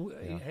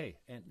 Hey,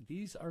 and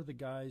these are the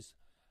guys.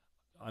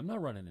 I'm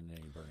not running in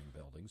any burning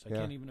buildings. I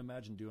can't even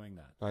imagine doing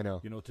that. I know.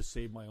 To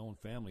save my own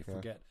family,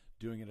 forget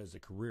doing it as a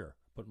career,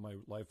 putting my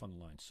life on the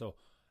line. So,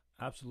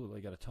 absolutely,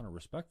 I got a ton of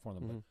respect for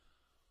them.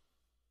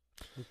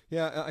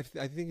 But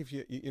I think if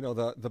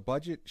the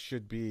budget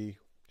should be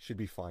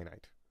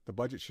finite. The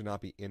budget should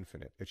not be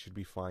infinite. It should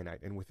be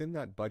finite. And within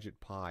that budget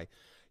pie,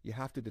 you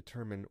have to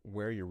determine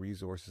where your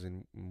resources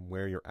and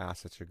where your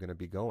assets are going to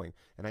be going.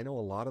 And I know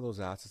a lot of those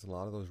assets, a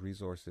lot of those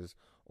resources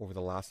over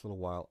the last little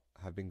while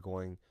have been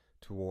going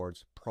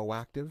towards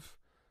proactive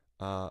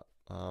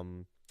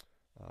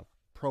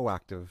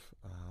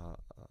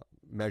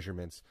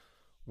measurements,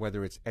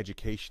 whether it's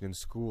education in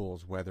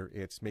schools, whether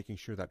it's making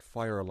sure that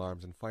fire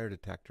alarms and fire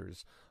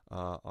detectors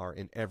are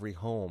in every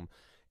home.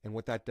 And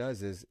what that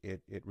does is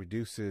it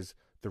reduces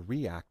the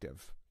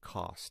reactive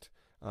cost.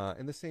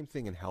 And the same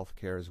thing in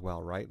healthcare as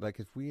well, right? Like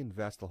if we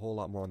invest a whole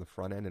lot more on the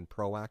front end and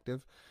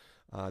proactive,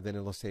 then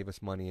it'll save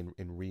us money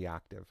in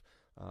reactive.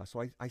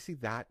 So I see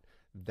that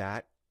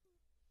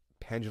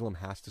pendulum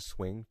has to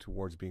swing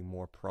towards being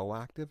more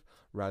proactive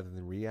rather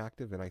than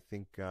reactive, and I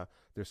think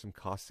there's some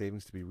cost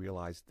savings to be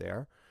realized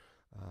there.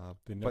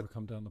 They never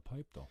come down the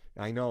pipe, though.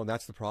 I know, and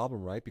that's the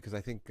problem, right? Because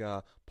I think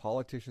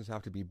politicians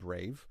have to be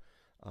brave,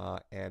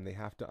 and they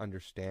have to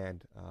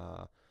understand,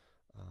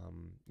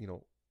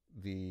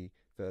 the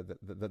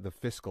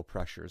fiscal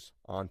pressures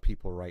on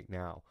people right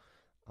now.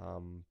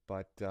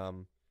 But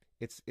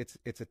it's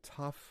a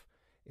tough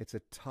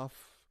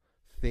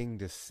thing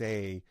to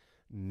say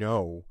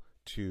no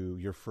to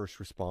your first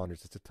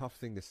responders. It's a tough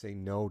thing to say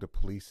no to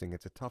policing.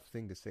 It's a tough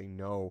thing to say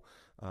no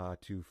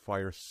to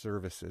fire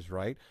services,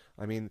 right?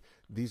 I mean,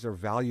 these are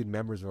valued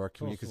members of our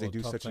community because they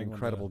do such an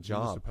incredible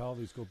job.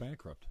 Municipalities go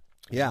bankrupt.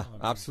 Yeah,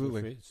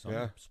 absolutely.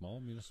 Some small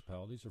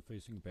municipalities are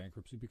facing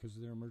bankruptcy because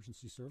of their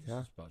emergency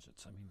services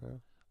budgets. I mean,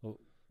 well,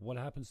 what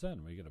happens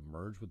then? We get to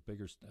merge with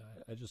bigger.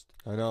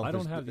 I know. I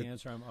don't have the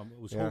answer. I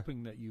was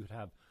hoping that you'd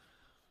have,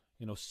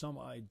 some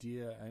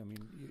idea. I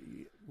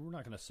mean, we're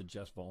not going to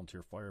suggest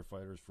volunteer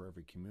firefighters for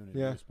every community,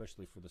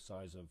 especially for the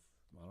size of,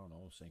 I don't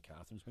know, St.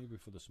 Catharines. Maybe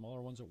for the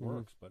smaller ones it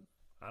works, but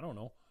I don't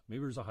know. Maybe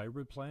there's a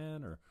hybrid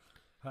plan, or,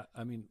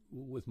 I mean,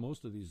 with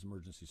most of these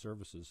emergency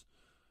services,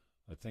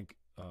 I think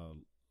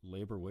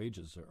labor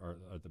wages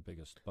are the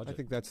biggest budget. I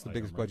think that's the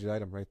biggest budget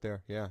item right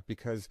there. Yeah,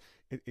 because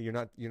you're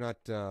not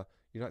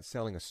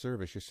selling a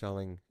service. You're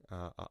selling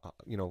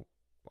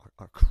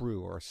a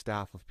crew or a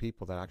staff of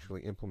people that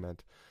actually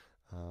implement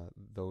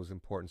those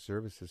important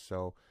services.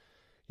 So,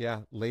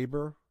 yeah,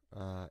 labor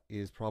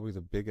is probably the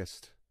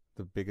biggest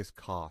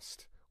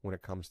cost when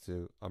it comes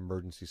to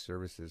emergency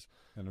services.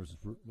 And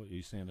what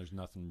you're saying, there's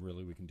nothing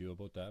really we can do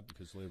about that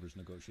because labor's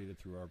negotiated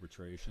through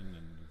arbitration,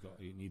 and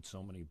you need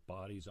so many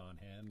bodies on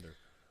hand.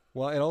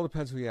 Well, it all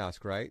depends who you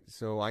ask, right?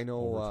 So I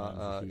know,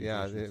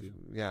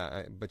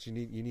 but you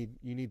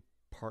need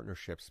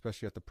partnerships,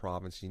 especially at the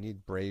province. You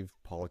need brave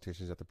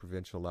politicians at the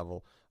provincial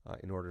level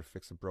in order to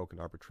fix a broken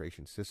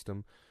arbitration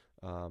system.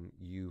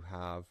 You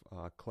have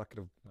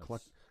collective.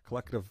 Wish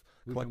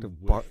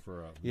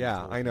for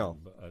I know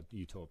a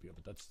utopia,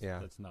 but that's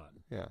not.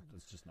 Yeah,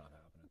 that's just not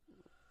happening.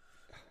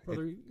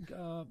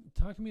 Brother,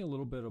 talk to me a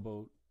little bit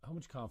about how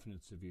much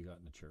confidence have you got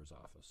in the chair's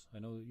office? I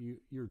know that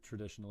you're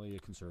traditionally a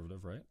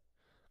conservative, right?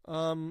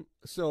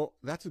 So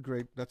that's a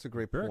great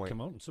Barrett point.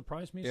 Come out and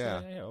surprised me. Yeah,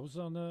 saying, hey, I was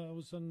on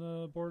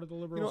the board of the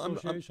Liberal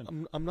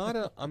Association. I'm not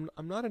an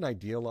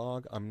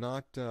ideologue. I'm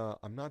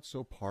not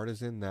so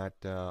partisan that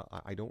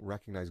I don't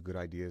recognize good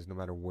ideas no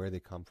matter where they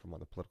come from on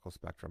the political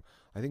spectrum.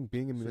 I think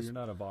being in you're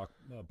not a block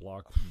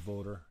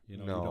voter. You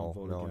don't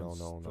vote against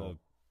no,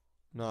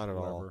 not at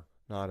all.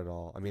 Not at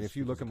all. I mean, if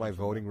you look at my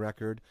voting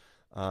record.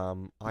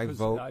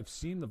 I've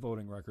seen the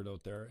voting record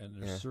out there,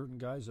 and there's certain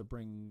guys that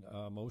bring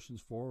motions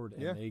forward,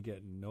 and they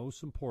get no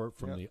support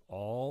from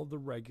all the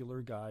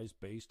regular guys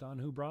based on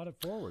who brought it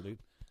forward.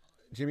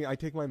 Jimmy, I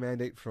take my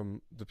mandate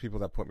from the people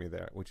that put me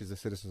there, which is the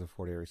citizens of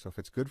Fort Erie. So if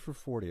it's good for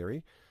Fort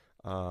Erie,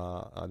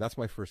 that's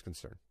my first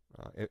concern.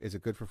 Is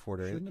it good for Fort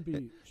Erie?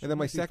 And then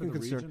my second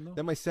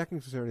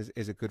concern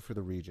is it good for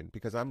the region?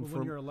 Because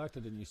when you're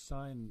elected and you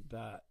sign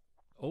that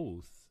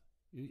oath,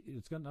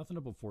 it's got nothing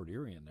about Fort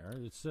Erie in there.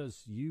 It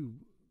says you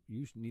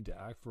need to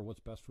act for what's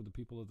best for the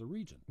people of the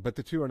region. But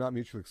the two are not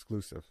mutually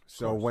exclusive.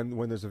 So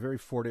when there's a very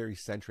Fort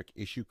Erie-centric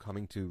issue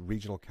coming to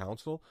regional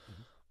council,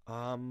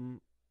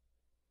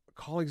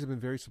 colleagues have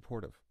been very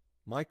supportive.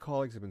 My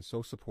colleagues have been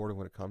so supportive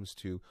when it comes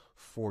to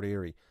Fort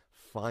Erie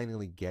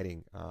finally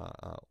getting,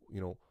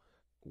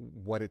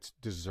 what it's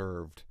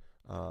deserved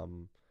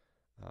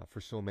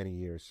for so many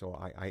years. So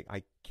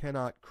I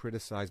cannot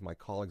criticize my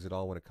colleagues at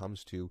all when it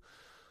comes to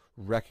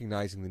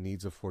recognizing the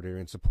needs of Fort Erie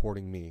and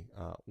supporting me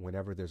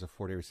whenever there's a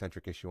Fort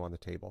Erie-centric issue on the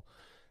table.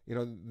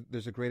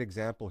 There's a great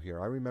example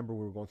here. I remember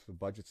we were going through the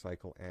budget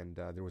cycle, and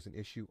there was an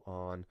issue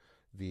on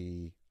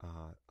the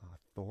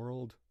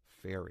Thorold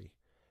Ferry,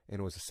 and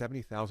it was a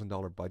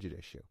 $70,000 budget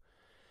issue.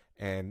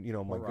 And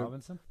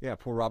Robinson? Yeah,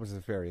 poor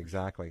Robinson Ferry,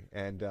 exactly.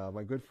 And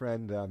my good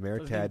friend Mayor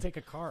Ted. Take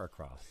a car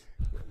across.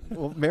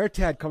 Well, Mayor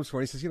Ted comes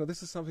forward and he says,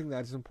 this is something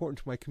that is important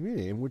to my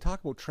community. And we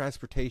talk about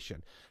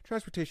transportation.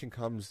 Transportation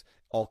comes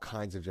all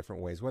kinds of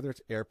different ways, whether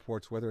it's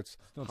airports, whether it's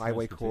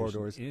highway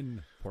corridors.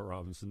 In Port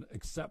Robinson,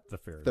 except the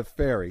ferry. The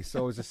ferry.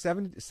 So it was a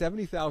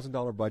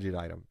 $70,000 budget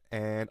item.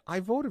 And I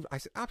voted. I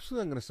said,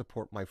 absolutely, I'm going to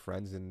support my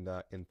friends in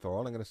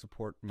Thorold. I'm going to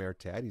support Mayor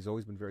Ted. He's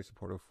always been very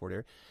supportive of Fort Erie.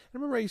 And I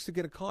remember I used to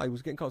get a call. I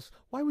was getting calls.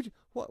 Why would you?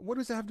 What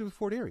does that have to do with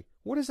Fort Erie?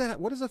 What does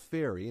a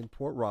ferry in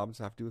Port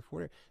Robinson have to do with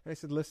Fort Erie? And I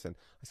said, listen,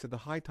 the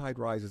high tide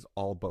rises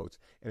all boats.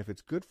 And if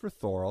it's good for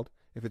Thorold,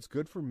 if it's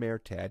good for Mayor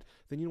Ted,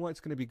 then you know what? It's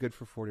going to be good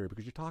for Fort Erie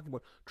because you're talking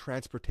about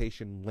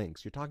transportation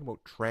links. You're talking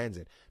about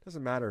transit. It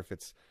doesn't matter if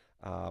it's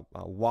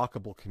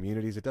walkable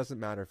communities. It doesn't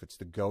matter if it's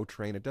the GO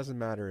train. It doesn't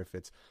matter if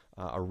it's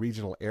a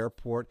regional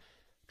airport.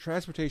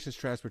 Transportation is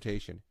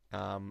transportation.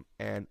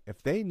 And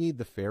if they need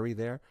the ferry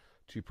there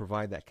to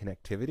provide that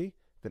connectivity,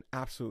 then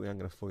absolutely I'm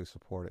going to fully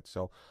support it.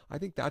 So I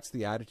think that's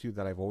the attitude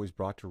that I've always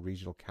brought to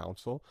regional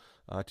council.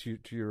 To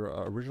your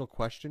original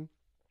question,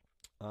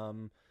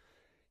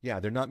 Yeah,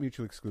 they're not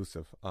mutually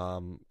exclusive. There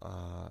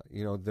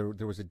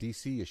was a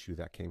DC issue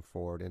that came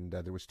forward, and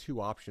there was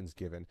two options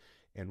given,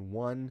 and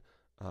one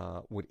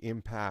would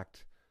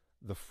impact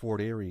the Fort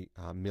Erie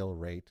mill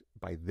rate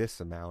by this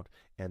amount,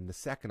 and the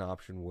second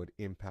option would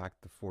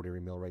impact the Fort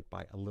Erie mill rate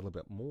by a little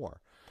bit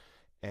more.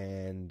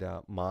 And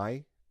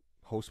my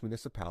host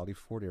municipality,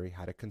 Fort Erie,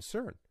 had a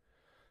concern.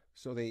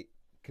 So they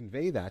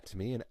convey that to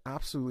me, and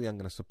absolutely I'm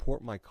going to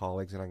support my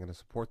colleagues, and I'm going to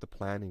support the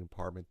planning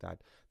department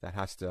that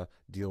has to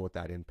deal with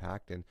that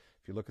impact. And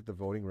if you look at the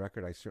voting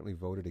record, I certainly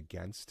voted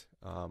against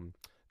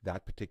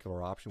that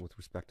particular option with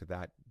respect to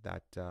that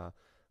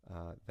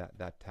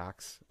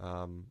tax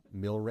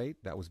mill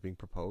rate that was being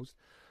proposed.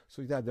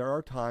 So yeah, there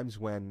are times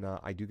when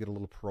I do get a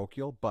little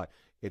parochial, but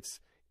it's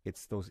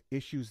those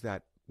issues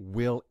that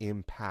will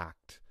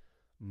impact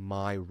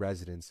my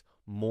residents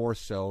more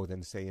so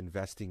than, say,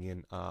 investing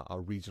in a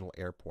regional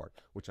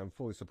airport, which I'm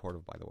fully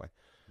supportive, by the way.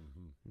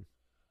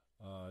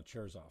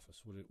 Chair's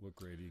office. What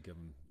grade do you give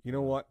him? You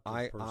know what?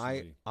 I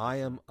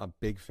am a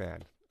big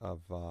fan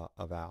of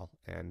Al,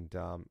 and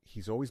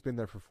he's always been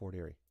there for Fort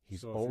Erie.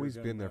 He's always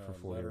been there for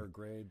Fort Erie. Letter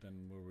grade,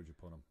 then where would you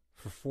put him?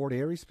 For Fort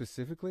Erie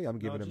specifically, I'm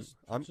giving him.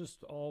 I'm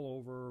just all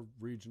over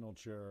regional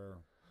chair.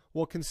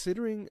 Well,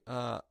 considering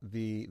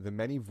the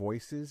many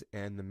voices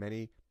and the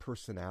many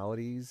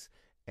personalities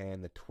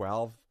and the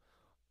 12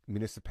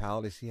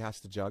 municipalities he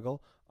has to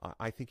juggle,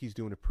 I think he's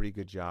doing a pretty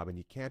good job. And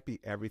you can't be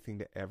everything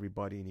to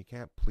everybody, and you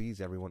can't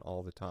please everyone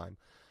all the time.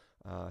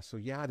 So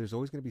yeah, there's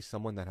always going to be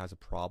someone that has a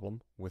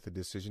problem with a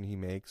decision he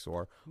makes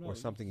or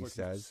something he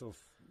says.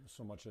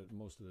 So much at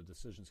most of the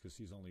decisions, because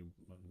he's only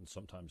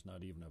sometimes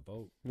not even a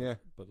vote. Yeah,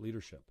 but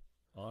leadership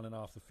on and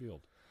off the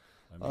field.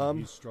 I mean,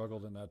 he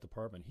struggled in that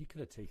department. He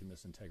could have taken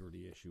this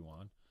integrity issue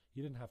on.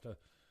 He didn't have to.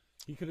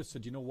 He could have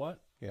said, you know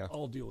what? Yeah,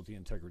 I'll deal with the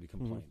integrity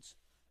complaints.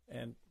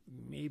 And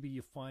maybe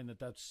you find that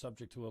that's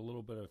subject to a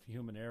little bit of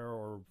human error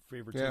or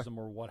favoritism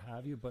or what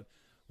have you. But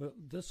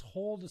this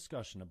whole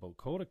discussion about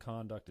code of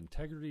conduct,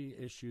 integrity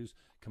issues,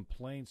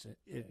 complaints,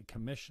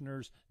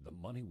 commissioners, the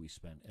money we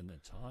spend and the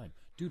time.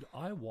 Dude,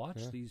 I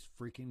watch these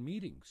freaking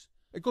meetings.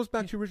 It goes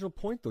back to your original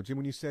point, though, Jim,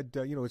 when you said,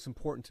 it's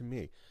important to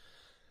me.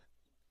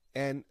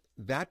 And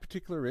that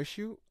particular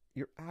issue,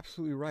 you're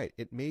absolutely right.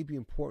 It may be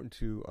important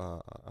to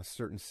a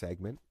certain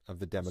segment of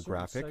the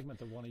demographic. A certain segment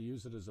that want to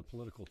use it as a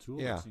political tool,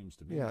 it seems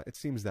to me. Yeah, it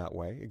seems that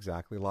way,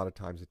 exactly. A lot of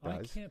times it does.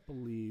 I can't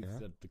believe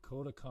that the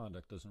Code of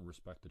Conduct doesn't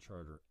respect the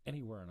Charter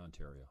anywhere in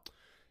Ontario.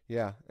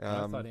 Yeah.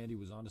 I thought Andy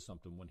was onto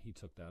something when he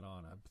took that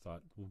on. I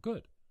thought, well,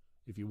 good.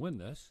 If you win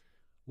this,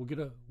 we'll get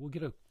a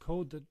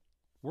code that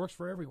works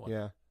for everyone.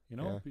 Yeah.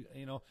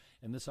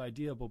 And this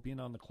idea about being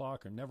on the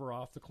clock or never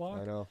off the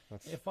clock. I know.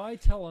 If I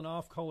tell an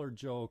off-color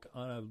joke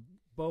on a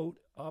boat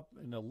up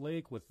in a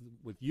lake with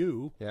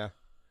you,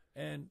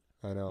 and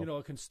I know,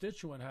 a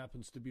constituent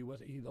happens to be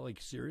with you,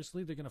 like,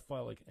 seriously, they're going to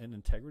file like an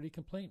integrity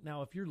complaint.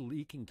 Now, if you're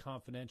leaking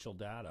confidential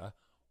data,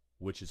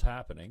 which is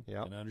happening,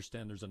 and I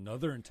understand there's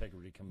another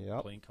integrity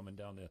complaint coming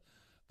down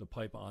the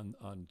pipe on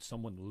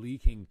someone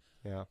leaking,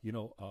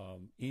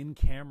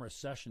 in-camera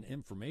session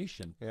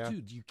information.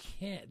 Dude, you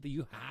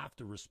have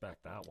to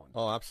respect that one.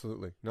 Oh,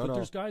 absolutely. But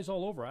there's guys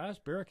all over. I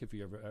asked Barrick if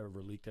he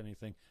ever leaked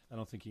anything. I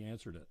don't think he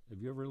answered it.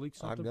 Have you ever leaked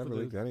something? I've never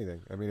leaked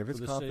anything. I mean, if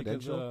it's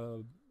confidential. Sake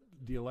of,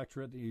 the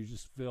electorate, that you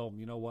just feel,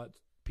 you know what?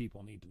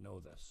 People need to know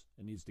this.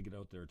 It needs to get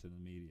out there to the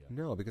media.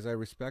 No, because I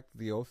respect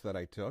the oath that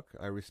I took.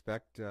 I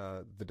respect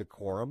the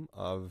decorum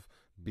of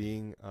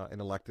being an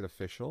elected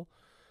official.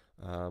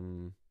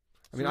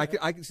 I mean, I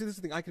can see this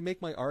thing. I can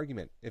make my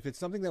argument if it's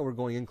something that we're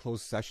going in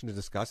closed session to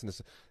discuss, and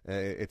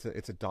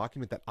it's a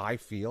document that I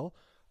feel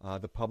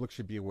the public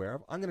should be aware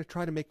of. I'm going to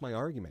try to make my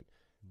argument.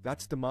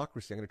 That's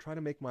democracy. I'm going to try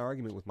to make my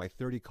argument with my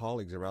 30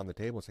 colleagues around the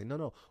table and say,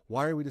 no,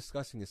 why are we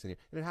discussing this in here?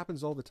 And it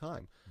happens all the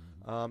time.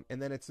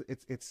 And then it's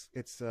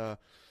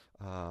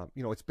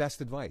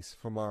best advice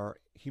from our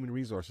human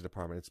resources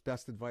department. It's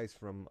best advice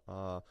from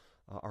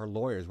our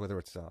lawyers, whether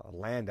it's a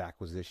land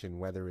acquisition,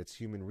 whether it's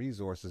human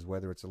resources,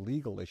 whether it's a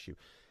legal issue.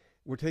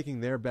 We're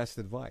taking their best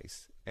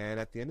advice. And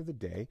at the end of the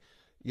day,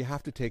 you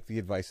have to take the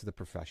advice of the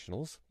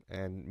professionals.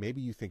 And maybe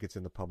you think it's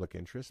in the public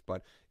interest,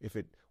 but if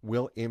it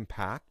will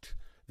impact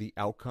the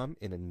outcome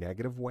in a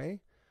negative way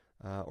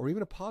or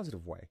even a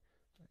positive way,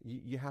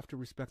 you have to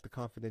respect the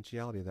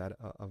confidentiality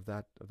of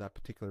that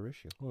particular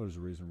issue. Well, there's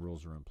a reason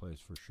rules are in place,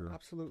 for sure.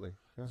 Absolutely.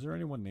 Yeah. Is there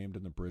anyone named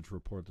in the Bridge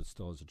report that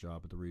still has a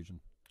job at the region?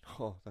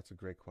 Oh, that's a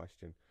great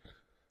question.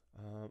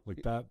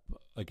 Like that,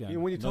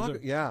 again, when you talk,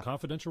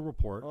 confidential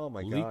report, oh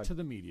my leaked God, to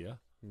the media.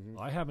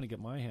 I happened to get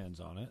my hands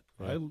on it.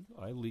 Yeah.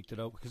 I leaked it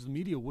out because the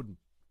media wouldn't.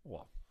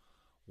 Well,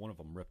 one of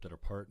them ripped it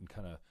apart and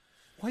kind of.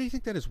 Why do you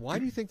think that is? Why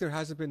do you think there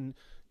hasn't been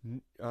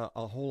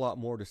a whole lot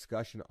more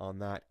discussion on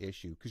that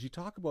issue? Because you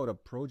talk about a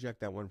project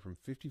that went from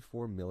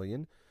 $54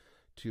 million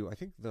to, I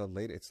think the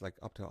latest, it's like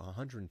up to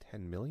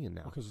 $110 million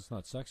now. Because it's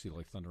not sexy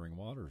like Thundering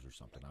Waters or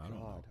something. I don't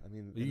know. I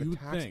mean, the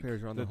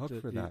taxpayers are on the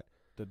hook for that.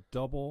 The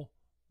double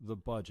the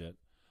budget,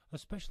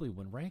 especially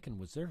when Rankin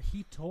was there,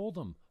 he told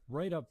them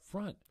right up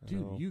front,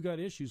 dude, you got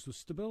issues with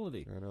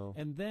stability. I know.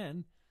 And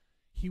then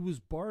he was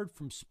barred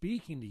from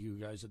speaking to you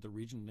guys at the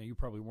region. Now, you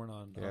probably weren't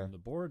on the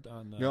board,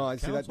 on the No, I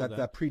see council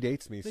that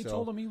predates me. They so.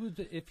 told him he was,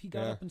 if he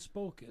got up and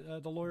spoke,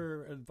 the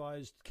lawyer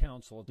advised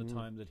council at the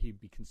time that he'd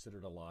be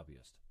considered a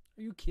lobbyist.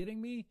 Are you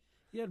kidding me?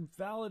 He had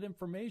valid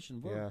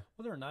information.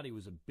 Whether or not he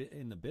was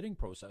in the bidding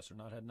process or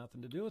not had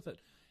nothing to do with it.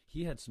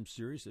 He had some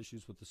serious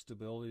issues with the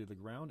stability of the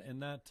ground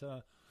and that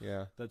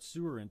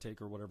sewer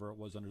intake or whatever it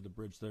was under the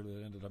bridge there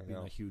that ended up being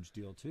a huge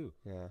deal too.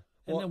 Yeah.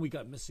 And then we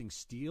got missing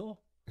steel.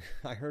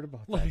 I heard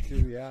about that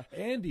too. Yeah.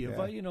 Andy, if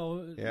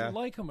I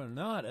like him or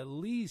not, at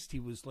least he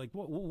was like,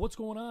 what's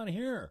going on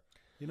here?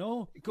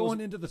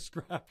 Going into the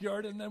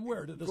scrapyard and then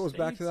where? To the goes States?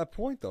 Back to that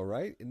point, though,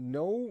 right?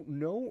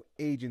 No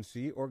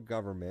agency or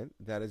government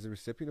that is a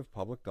recipient of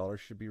public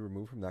dollars should be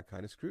removed from that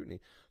kind of scrutiny.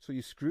 So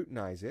you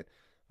scrutinize it,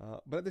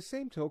 but at the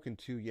same token,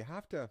 too, you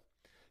have to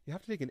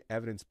take an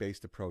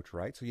evidence-based approach,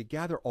 right? So you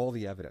gather all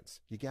the evidence.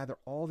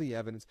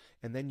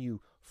 And then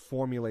you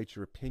formulate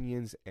your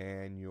opinions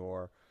and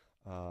your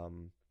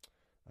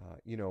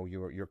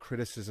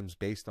criticisms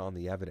based on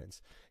the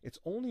evidence. It's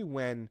only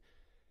when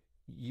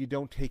you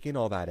don't take in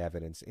all that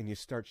evidence and you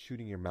start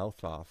shooting your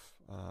mouth off,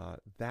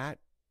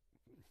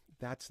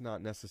 that's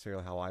not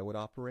necessarily how I would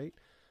operate.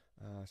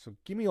 So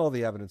give me all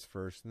the evidence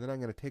first, and then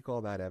I'm going to take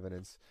all that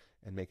evidence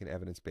and make an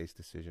evidence-based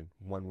decision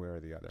one way or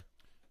the other.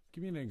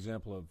 Give me an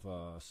example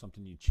of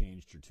something you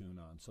changed your tune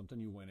on, something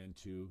you went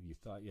into, you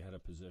thought you had a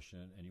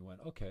position, and you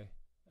went, okay.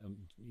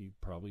 You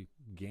probably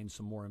gained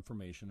some more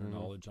information or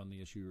knowledge on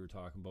the issue you were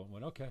talking about and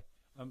went, okay,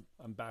 I'm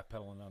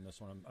backpedaling on this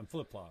one. I'm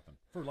flip-flopping,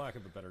 for lack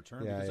of a better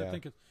term, because I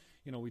think,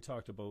 we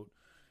talked about,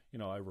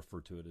 I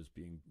refer to it as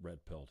being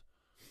red-pilled.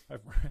 I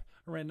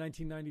ran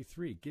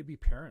 1993. Gibby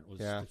Parent was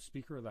the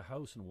Speaker of the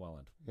House in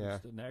Welland. The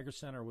Niagara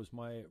Centre was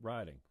my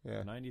riding.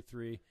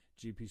 93,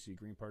 GPC,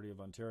 Green Party of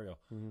Ontario.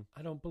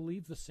 I don't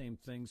believe the same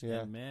things.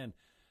 And, man,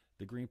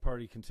 the Green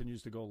Party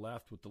continues to go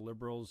left with the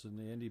Liberals and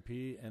the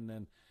NDP, and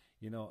then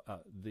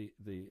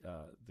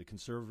the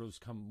Conservatives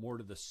come more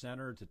to the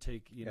center to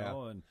take,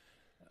 and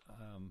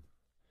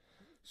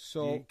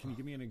so can you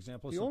give me an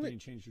example of something you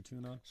changed your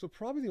tune on? So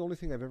probably the only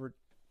thing I've ever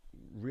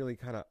really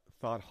kind of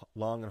thought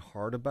long and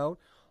hard about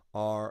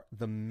are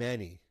the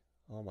many,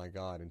 oh my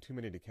God, and too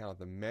many to count,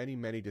 the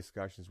many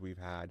discussions we've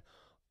had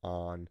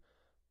on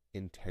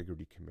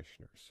integrity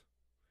commissioners.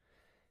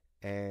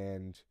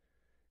 And,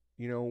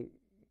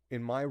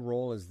 in my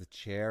role as the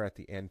chair at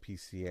the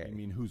NPCA. You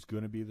mean who's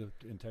going to be the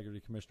integrity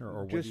commissioner,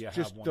 or whether you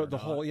just have one the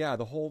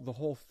whole, the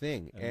whole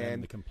thing, and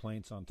then the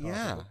complaints on top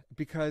of it.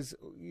 Because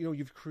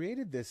you've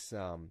created this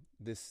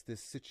this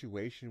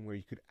situation where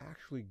you could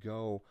actually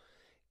go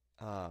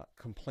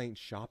complaint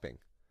shopping.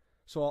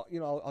 So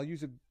I'll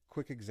use a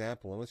quick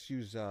example, and let's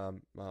use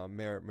Mayor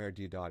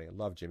Diodati. I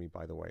love Jimmy,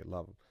 by the way,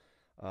 love him.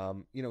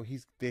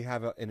 They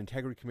have an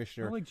integrity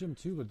commissioner. I like Jim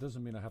too, but it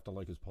doesn't mean I have to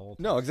like his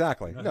politics. No,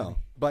 exactly. No,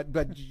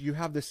 but you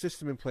have this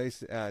system in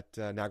place at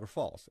Niagara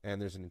Falls,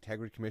 and there's an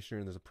integrity commissioner,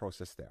 and there's a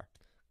process there.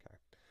 Okay.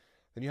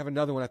 Then you have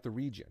another one at the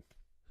region.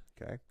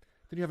 Okay.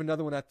 Then you have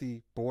another one at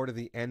the board of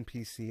the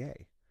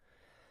NPCA.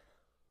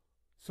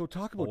 So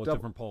talk about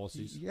different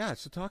policies. Yeah.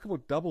 So talk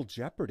about double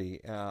jeopardy.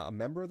 A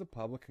member of the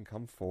public can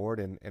come forward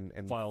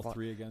and file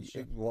 3 against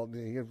you. Well,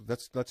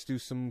 let's do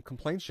some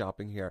complaint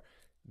shopping here.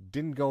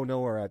 Didn't go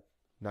nowhere at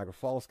Niagara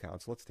Falls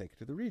Council. Let's take it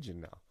to the region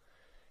now,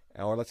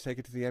 or let's take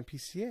it to the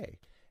NPCA,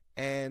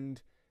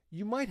 and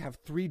you might have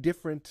three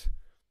different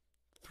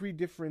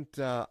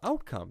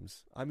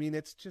outcomes. I mean,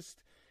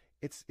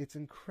 it's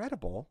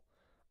incredible.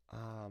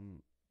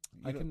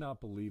 I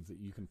cannot believe that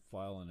you can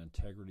file an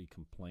integrity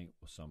complaint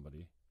with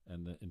somebody,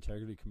 and the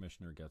integrity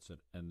commissioner gets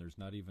it, and there's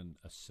not even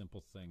a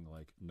simple thing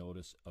like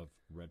notice of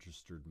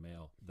registered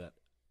mail that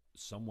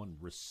someone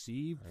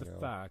received the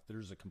fact that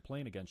there's a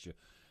complaint against you.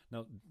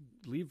 Now,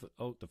 leave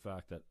out the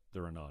fact that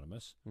they're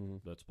anonymous.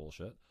 That's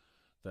bullshit.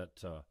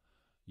 That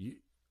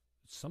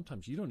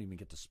sometimes you don't even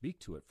get to speak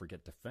to it,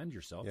 defend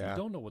yourself. You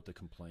don't know what the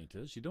complaint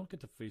is. You don't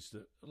get to face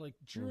it. Like,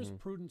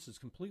 jurisprudence is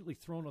completely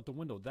thrown out the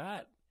window.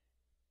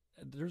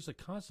 There's a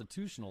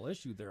constitutional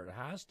issue there. It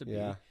has to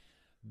be.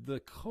 The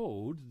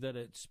code that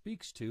it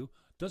speaks to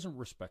doesn't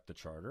respect the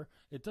charter.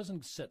 It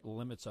doesn't set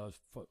limits of,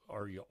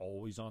 are you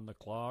always on the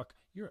clock?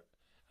 You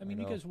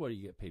guys, what do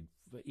you get paid?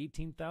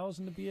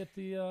 $18,000 to be at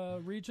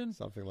the region?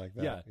 Something like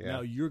that. Yeah.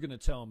 Now you're going to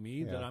tell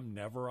me that I'm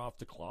never off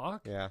the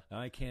clock? Yeah. And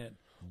I can't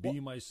be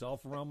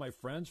myself around my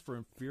friends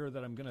for fear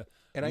that I'm going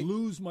to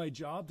lose my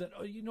job. That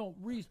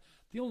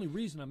the only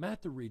reason I'm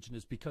at the region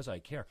is because I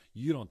care.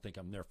 You don't think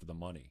I'm there for the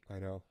money? I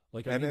know.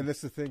 And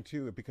this is the thing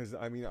too, because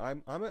I'm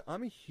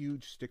a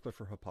huge stickler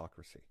for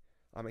hypocrisy.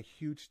 I'm a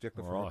huge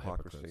stickler for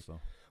hypocrisy.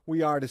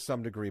 We are to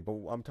some degree, but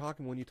I'm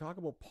talking when you talk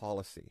about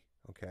policy,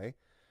 okay?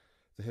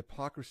 The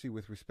hypocrisy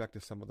with respect to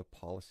some of the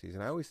policies.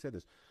 And I always said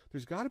this,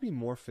 there's got to be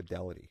more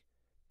fidelity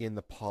in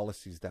the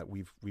policies that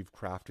we've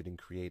crafted and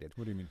created.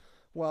 What do you mean?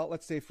 Well,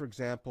 let's say, for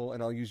example,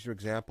 and I'll use your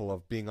example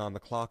of being on the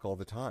clock all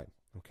the time,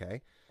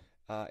 okay?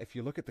 If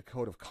you look at the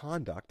code of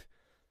conduct,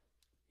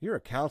 you're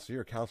a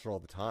counselor all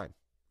the time.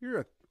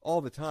 All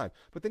the time.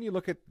 But then you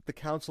look at the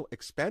council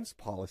expense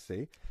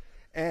policy,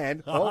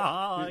 And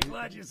I'm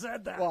glad you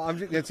said that. well,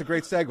 it's a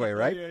great segue,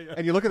 right? Yeah.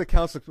 And you look at the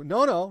council.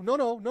 No.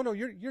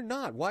 You're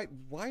not. Why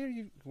are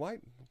you? Why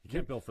You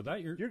can't bill for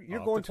that.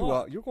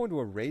 You're going to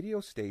a radio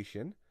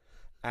station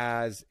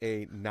as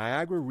a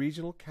Niagara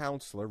Regional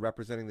Councillor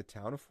representing the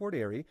town of Fort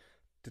Erie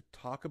to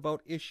talk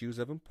about issues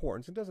of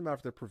importance. It doesn't matter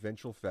if they're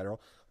provincial,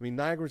 federal. I mean,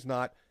 Niagara's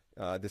not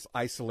this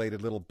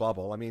isolated little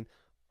bubble. I mean,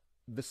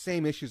 the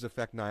same issues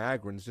affect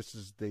Niagarans just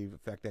as they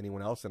affect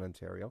anyone else in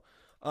Ontario.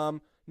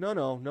 No.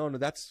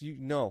 That's you.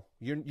 No,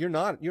 you're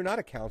not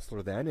a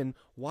councillor then. And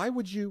why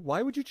would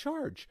you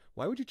charge?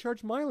 Why would you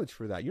charge mileage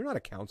for that? You're not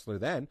a councillor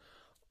then.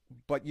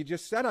 But you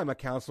just said I'm a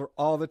councillor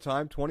all the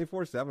time,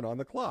 24/7 on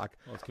the clock.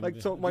 Well,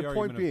 so my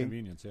point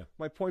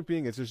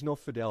being is there's no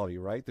fidelity,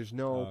 right? There's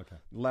no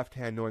left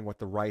hand knowing what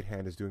the right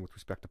hand is doing with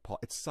respect to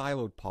it's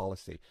siloed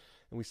policy,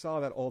 and we saw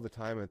that all the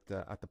time at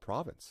the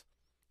province.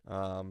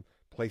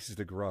 Places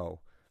to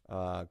grow,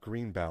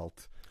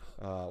 greenbelt,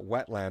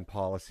 wetland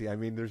policy. I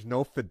mean, there's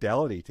no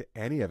fidelity to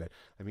any of it.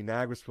 I mean,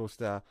 Niagara's supposed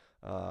to,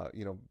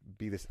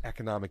 be this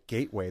economic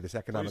gateway, this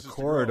economic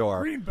corridor.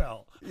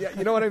 Greenbelt. Yeah,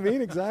 you know what I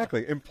mean?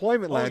 Exactly.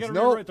 Employment lands. We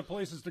got to rewrite the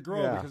places to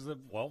grow because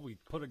we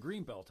put a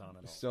greenbelt on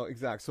it. So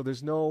exactly. So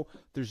there's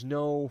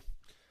no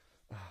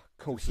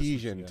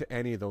cohesion to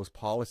any of those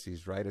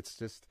policies, right? It's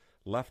just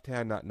left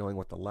hand not knowing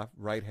what the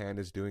right hand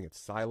is doing. It's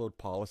siloed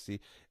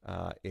policy.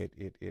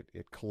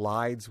 It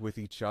collides with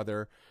each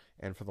other.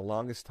 And for the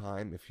longest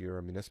time, if you're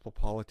a municipal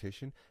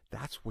politician,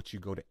 that's what you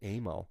go to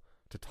AMO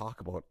to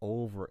talk about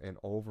over and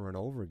over and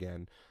over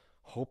again,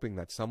 hoping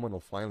that someone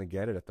will finally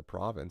get it at the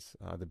province.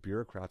 The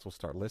bureaucrats will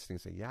start listening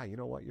and say, yeah, you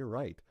know what, you're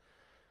right.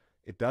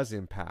 It does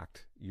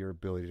impact your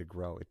ability to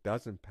grow. It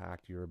does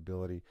impact your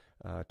ability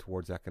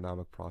towards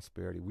economic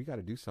prosperity. We got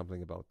to do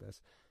something about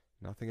this.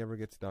 Nothing ever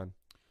gets done.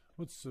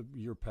 What's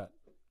your pet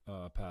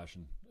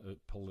passion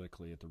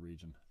politically at the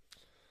region?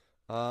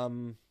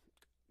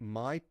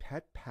 My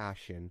pet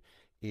passion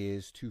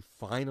is to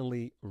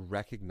finally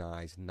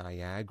recognize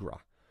Niagara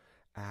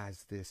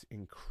as this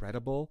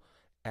incredible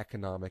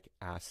economic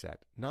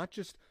asset. Not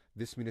just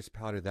this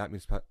municipality or that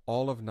municipality,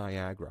 all of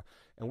Niagara.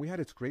 And we had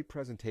its great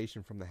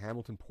presentation from the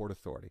Hamilton Port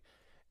Authority.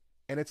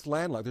 And it's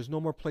landlocked. There's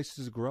no more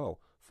places to grow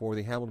for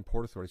the Hamilton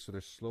Port Authority. So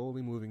they're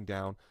slowly moving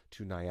down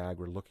to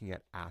Niagara, looking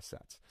at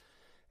assets.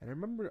 And I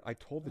remember I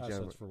told the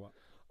gentleman. Assets for what?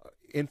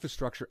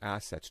 Infrastructure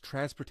assets,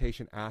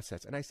 transportation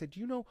assets. And I said,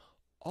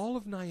 all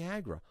of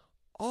Niagara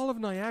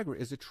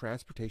is a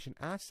transportation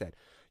asset.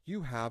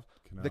 You have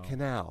the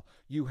canal.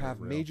 You have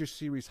major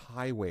series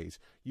highways.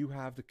 You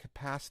have the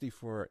capacity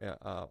for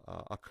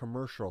a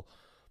commercial,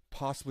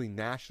 possibly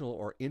national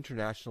or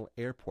international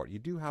airport. You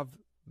do have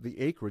the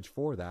acreage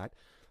for that.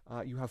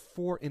 You have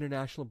 4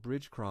 international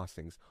bridge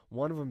crossings,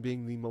 one of them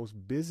being the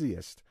most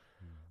busiest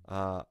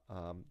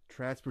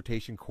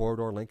transportation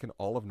corridor link in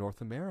all of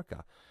North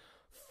America.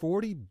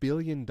 $40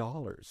 billion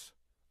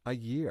a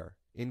year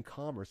in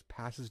commerce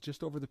passes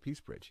just over the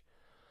Peace Bridge.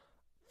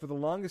 For the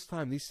longest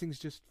time, these things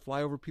just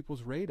fly over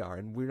people's radar,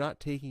 and we're not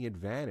taking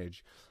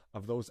advantage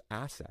of those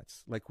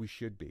assets like we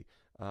should be.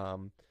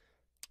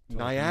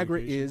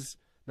 Niagara is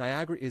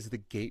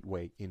the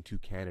gateway into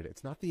Canada.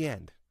 It's not the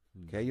end.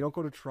 Okay, you don't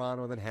go to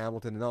Toronto and then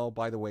Hamilton, and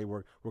by the way,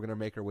 we're going to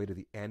make our way to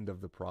the end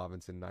of the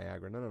province in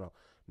Niagara. No.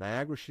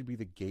 Niagara should be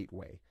the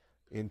gateway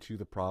into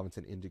the province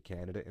and into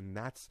Canada, and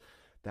that's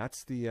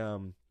the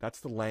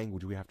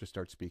language we have to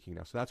start speaking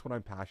now. So that's what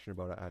I'm passionate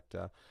about.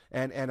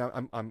 And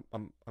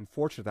I'm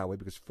fortunate that way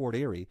because Fort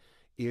Erie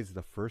is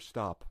the first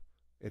stop.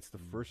 It's the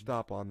first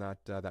stop on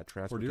that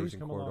transportation corridor.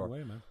 Come a long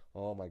way, man.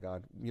 Oh my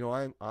God!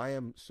 I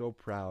am so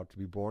proud to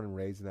be born and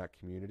raised in that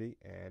community,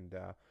 and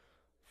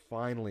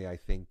finally, I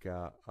think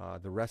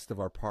the rest of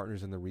our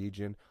partners in the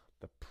region,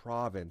 the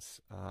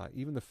province,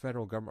 even the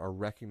federal government are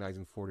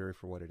recognizing Fort Erie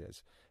for what it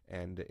is.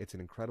 And it's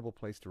an incredible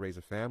place to raise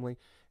a family,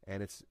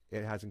 and it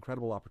has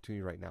incredible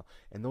opportunity right now.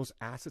 And those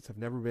assets have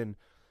never been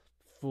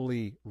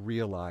fully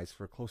realized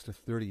for close to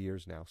 30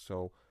 years now.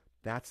 So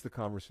that's the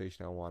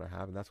conversation I want to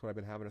have, and that's what I've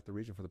been having at the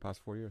region for the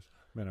past 4 years.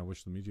 Man, I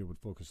wish the media would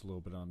focus a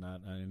little bit on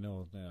that. I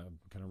know, I'm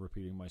kind of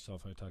repeating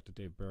myself. I talked to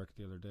Dave Barrick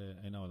the other day.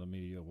 I know the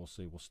media will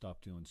say we'll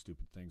stop doing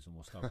stupid things and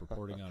we'll stop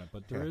reporting on it,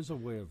 but there is a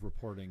way of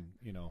reporting,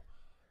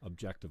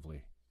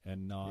 objectively,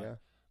 and not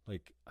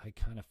like I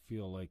kind of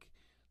feel like.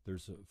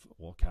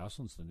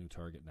 Castleton's the new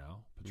target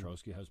now.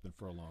 Petrowski has been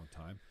for a long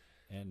time.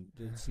 And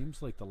it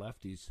seems like the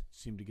lefties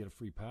seem to get a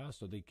free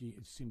pass, or they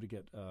seem to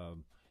get,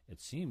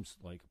 it seems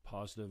like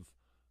positive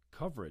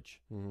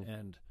coverage.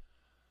 And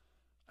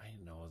I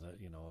know that,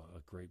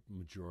 a great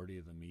majority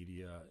of the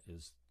media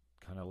is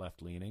kind of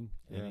left-leaning.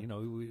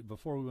 And,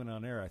 before we went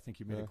on air, I think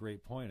you made a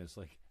great point. It's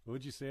like, what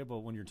would you say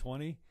about when you're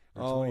 20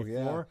 or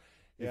 24?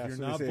 If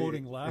you're not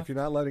voting left, if you're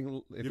not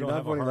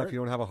voting left, you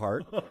don't have a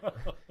heart.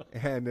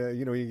 And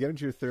you get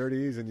into your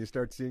 30s and you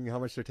start seeing how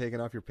much they're taking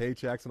off your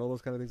paychecks and all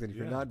those kind of things. And if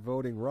you're not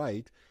voting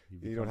right,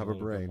 you don't have a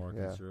brain. More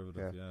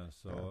conservative,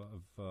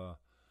 So,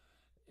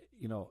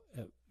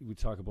 we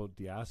talk about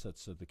the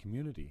assets of the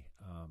community,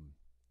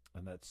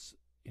 and that's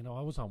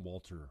I was on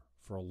Walter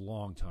for a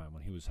long time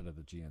when he was head of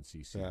the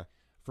GNCC.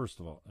 First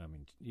of all, I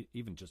mean,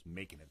 even just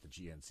making it the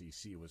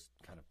GNCC was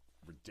kind of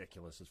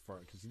ridiculous as far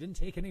because he didn't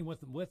take anyone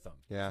with him.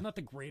 Yeah. It's not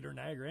the Greater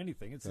Niagara or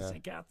anything. It's the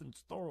St.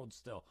 Catharines Toll Road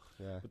still.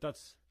 Yeah. But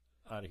that's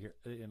out of here.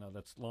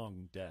 That's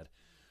long dead.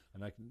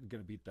 And I'm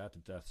going to beat that to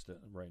death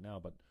right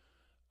now. But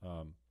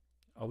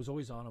I was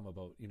always on him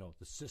about,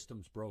 the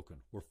system's broken.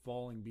 We're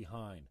falling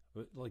behind.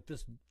 But like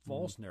this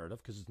false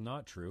narrative, because it's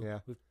not true. Yeah.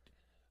 With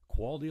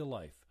quality of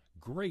life,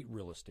 great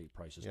real estate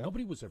prices. Yep.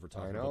 Nobody was ever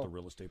talking about the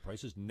real estate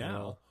prices.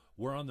 Now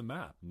we're on the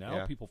map.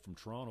 Now people from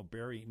Toronto,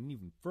 Barrie, and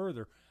even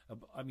further.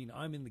 I mean,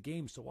 I'm in the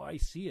game, so I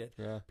see it.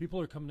 Yeah. People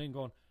are coming in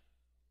going,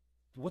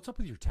 what's up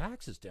with your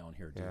taxes down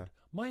here, dude? Yeah.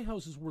 My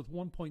house is worth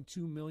 $1.2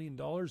 million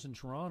in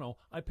Toronto.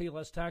 I pay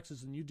less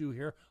taxes than you do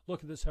here.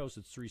 Look at this house.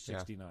 It's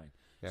 $369.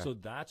 Yeah. So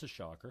that's a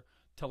shocker.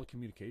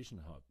 Telecommunication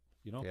hub.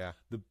 Yeah.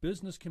 The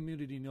business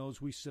community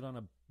knows we sit on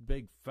a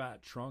big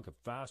fat trunk of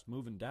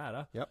fast-moving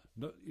data. Yep.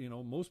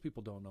 Most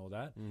people don't know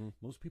that. Mm-hmm.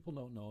 Most people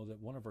don't know that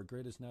one of our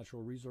greatest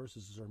natural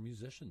resources is our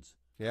musicians.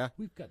 Yeah.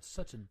 We've got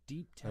such a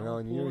deep I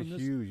talent know, and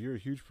pool you're a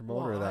huge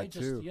promoter of that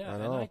too. Yeah, I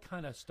and know. I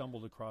kind of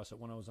stumbled across it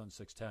when I was on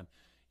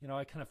 610.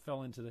 I kind of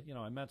fell into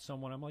I met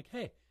someone. I'm like,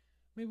 hey,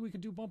 maybe we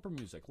could do bumper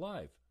music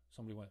live.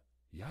 Somebody went,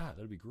 yeah,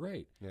 that'd be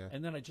great. Yeah.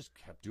 And then I just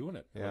kept doing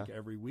it like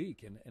every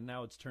week. And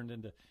now it's turned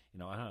into, I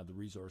don't have the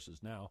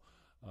resources now,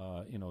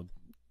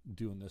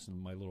 doing this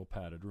in my little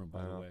padded room,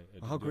 by the way.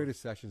 How great is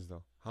Sessions,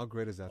 though? How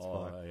great is that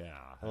spot? Yeah.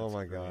 Oh,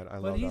 my great. God. I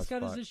love that But he's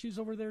got spot. his issues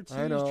over there, too.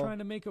 I know. He's trying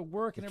to make it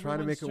work. He's trying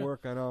to make it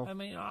work, I know. I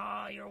mean,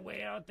 you're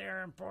way out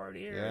there in Port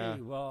Erie. Yeah.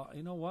 Well,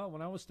 you know what?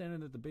 When I was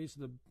standing at the base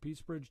of the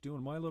Peace Bridge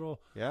doing my little,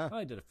 Yeah.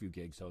 I did a few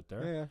gigs out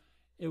there. Yeah.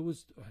 It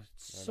was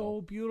so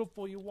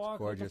beautiful. You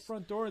walk out the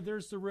front door,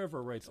 there's the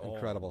river right there.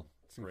 Incredible.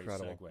 It's great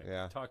incredible. Segue.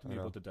 Yeah. Talk to me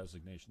about the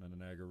designation of the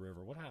Niagara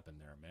River. What happened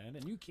there, man?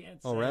 And you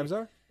can't say... Oh,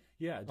 Ramsar?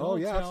 Yeah,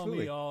 don't tell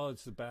absolutely. me,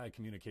 it's the bad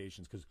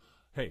communications, because,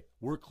 hey,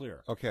 we're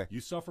clear. Okay. You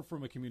suffer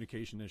from a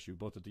communication issue,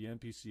 both at the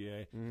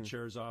NPCA, the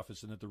chair's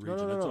office, and at the No,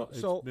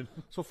 region. no.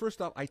 So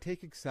first off, I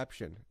take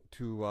exception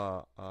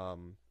to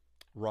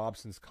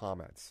Robson's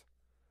comments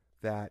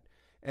that,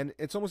 and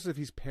it's almost as if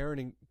he's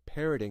parroting,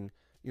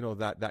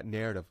 that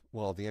narrative.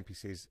 Well, the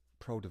NPCA is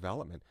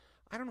pro-development.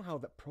 I don't know how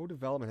that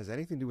pro-development has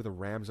anything to do with a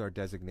Ramsar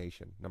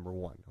designation, number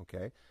one,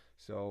 okay?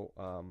 So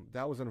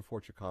that was an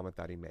unfortunate comment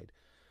that he made.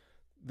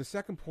 The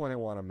second point I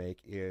want to make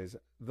is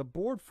the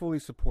board fully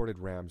supported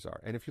Ramsar.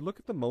 And if you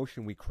look at the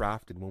motion we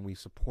crafted when we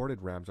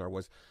supported Ramsar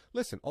was,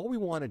 listen, all we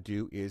want to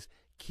do is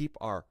keep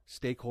our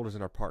stakeholders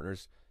and our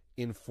partners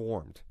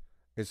informed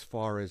as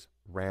far as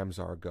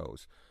Ramsar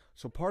goes.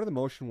 So part of the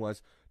motion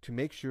was to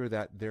make sure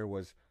that there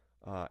was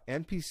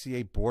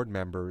NPCA board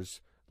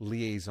members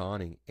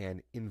liaisoning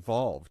and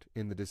involved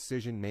in the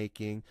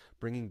decision-making,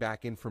 bringing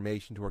back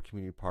information to our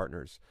community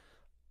partners.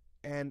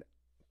 And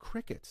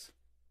crickets.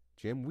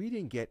 Jim, we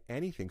didn't get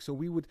anything. So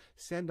we would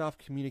send off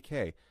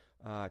communique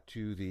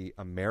to the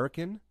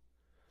American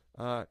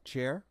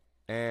chair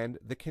and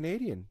the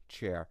Canadian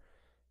chair.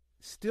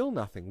 Still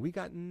nothing. We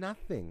got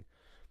nothing.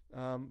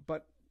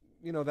 But,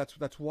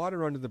 that's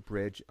water under the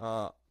bridge.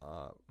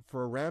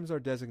 For a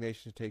Ramsar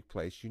designation to take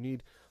place, you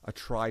need a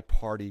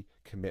tri-party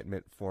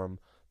commitment from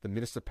the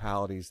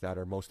municipalities that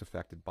are most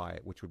affected by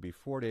it, which would be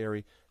Fort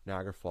Erie,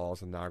 Niagara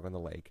Falls, and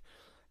Niagara-on-the-Lake.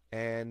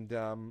 And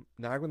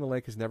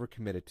Niagara-on-the-Lake has never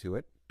committed to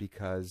it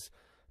because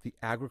the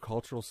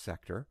agricultural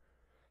sector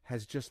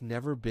has just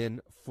never been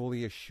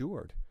fully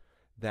assured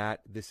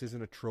that this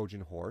isn't a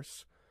Trojan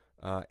horse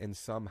and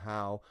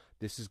somehow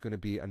this is going to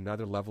be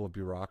another level of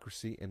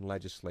bureaucracy and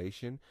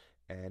legislation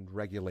and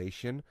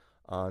regulation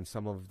on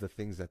some of the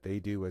things that they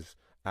do as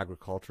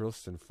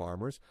agriculturalists and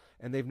farmers,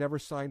 and they've never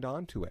signed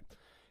on to it.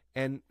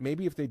 And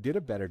maybe if they did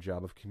a better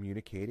job of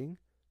communicating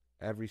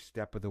every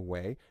step of the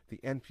way, the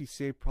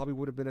NPCA probably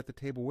would have been at the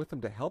table with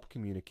them to help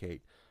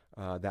communicate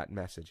that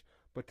message.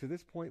 But to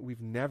this point,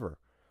 we've never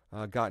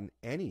gotten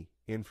any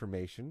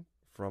information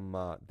from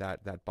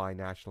that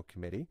binational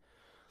committee,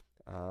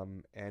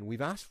 and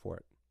we've asked for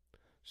it.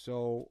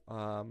 So,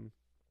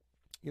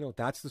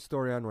 that's the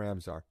story on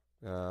Ramsar.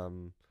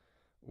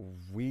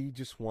 We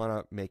just want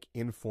to make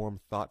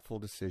informed, thoughtful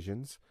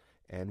decisions.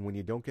 And when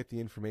you don't get the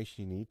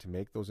information you need to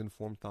make those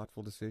informed,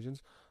 thoughtful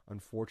decisions,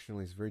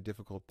 unfortunately, it's very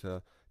difficult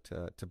to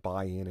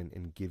buy in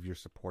and give your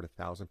support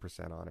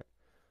 1,000% on it.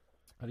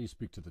 How do you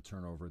speak to the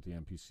turnover at the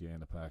NPCA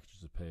and the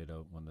packages that paid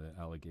out when the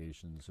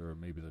allegations or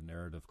maybe the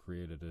narrative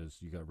created is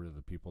you got rid of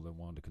the people that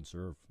wanted to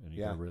conserve and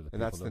you got rid of the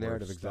people that's that the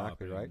narrative were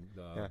exactly, right?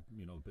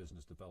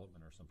 Business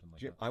development or something like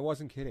Jim, that. I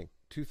wasn't kidding.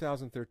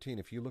 2013,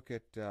 if you look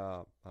at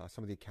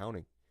some of the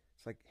accounting,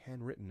 it's like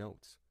handwritten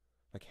notes.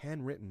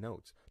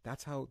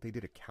 That's how they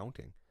did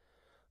accounting.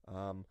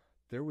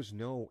 There was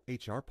no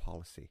HR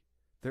policy.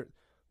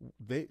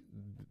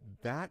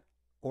 That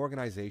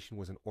organization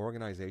was an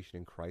organization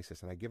in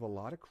crisis, and I give a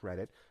lot of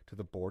credit to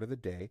the board of the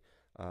day.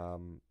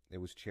 It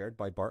was chaired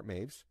by Bart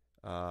Maves,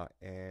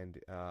 and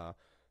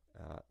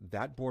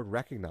that board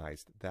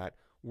recognized that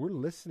we're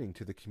listening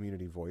to the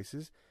community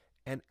voices,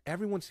 and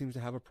everyone seems to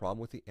have a problem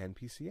with the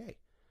NPCA,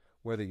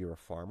 whether you're a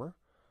farmer,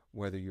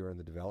 whether you're in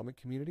the development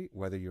community,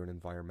 whether you're an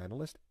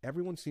environmentalist,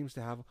 everyone seems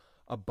to have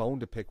a bone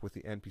to pick with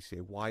the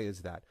NPCA. Why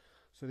is that?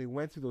 So they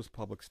went through those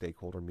public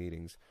stakeholder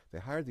meetings. They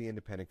hired the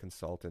independent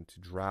consultant to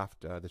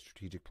draft the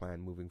strategic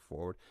plan moving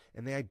forward,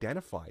 and they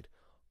identified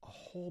a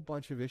whole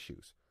bunch of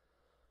issues.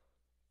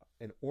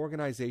 An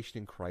organization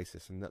in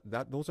crisis, and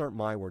those aren't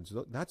my words.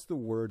 That's the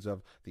words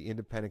of the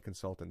independent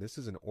consultant. This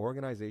is an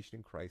organization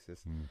in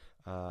crisis.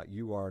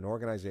 You are an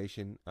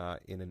organization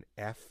in an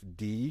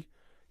FD,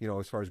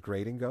 as far as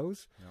grading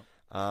goes,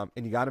 and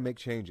you got to make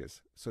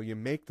changes. So you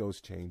make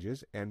those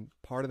changes, and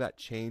part of that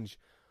change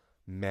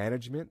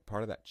management,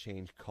 part of that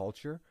change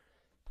culture,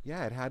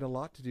 it had a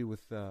lot to do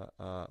with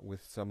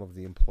some of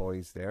the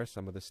employees there,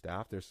 some of the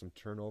staff. There's some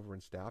turnover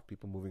in staff,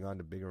 people moving on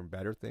to bigger and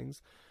better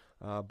things.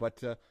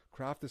 But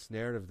craft this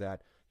narrative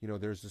that,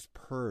 there's this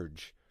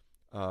purge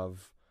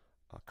of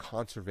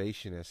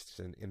conservationists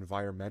and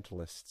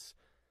environmentalists.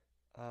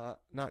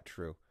 Not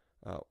true.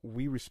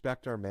 We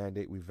respect our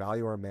mandate. We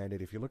value our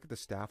mandate. If you look at the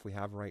staff we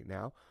have right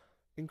now,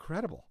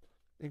 incredible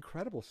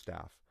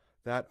staff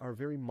that are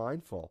very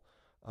mindful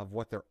of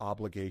what their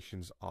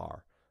obligations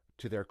are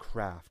to their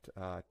craft,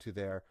 to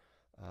their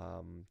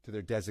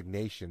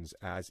designations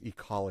as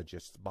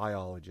ecologists,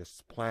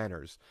 biologists,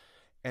 planners,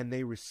 and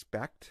they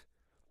respect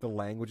the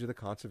language of the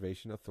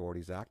Conservation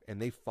Authorities Act, and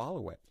they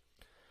follow it.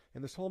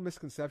 And this whole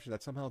misconception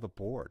that somehow the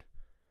board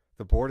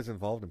is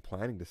involved in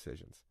planning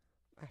decisions,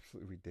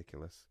 absolutely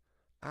ridiculous.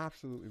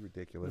 Absolutely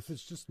ridiculous. If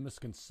it's just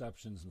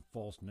misconceptions and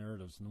false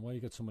narratives, then why you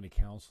got so many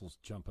councils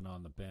jumping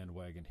on the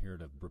bandwagon here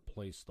to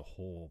replace the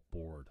whole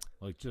board?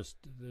 Like, just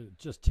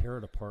tear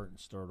it apart and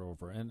start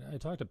over. And I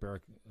talked to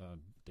Barrick,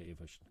 Dave,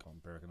 I shouldn't call him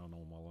Barrick, I don't know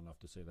him well enough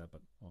to say that,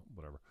 but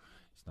whatever.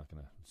 He's not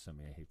going to send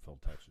me a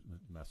hate-filled text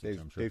message,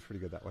 I'm sure. Dave's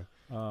pretty good that way.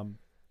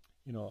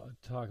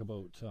 Talk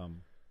about,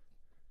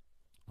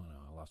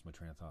 I lost my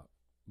train of thought.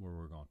 Where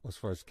we're going as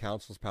far as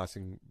councils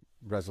passing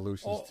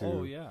resolutions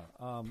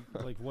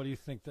like, what do you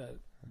think that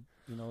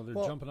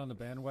they're jumping on the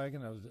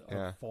bandwagon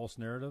of false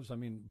narratives? I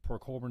mean,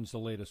 Port Colborne's the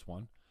latest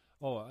one.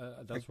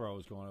 That's where I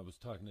was going. I was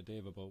talking to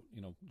Dave about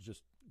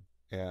just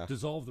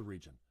dissolve the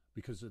region,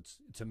 because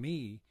to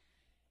me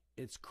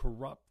it's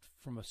corrupt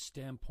from a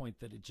standpoint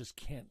that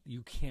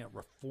you can't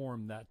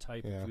reform that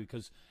type of,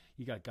 because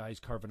you got guys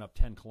carving up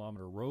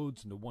 10-kilometer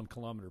roads into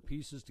 1-kilometer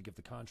pieces to give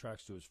the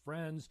contracts to his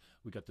friends.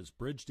 We got this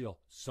bridge deal.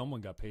 Someone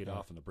got paid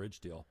off in the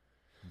bridge deal.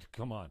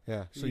 Come on.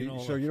 Yeah. So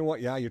you know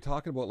what? Yeah, you're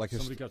talking about like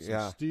somebody got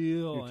some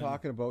steel. You're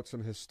talking about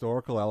some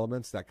historical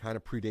elements that kind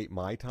of predate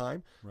my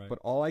time. Right. But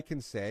all I can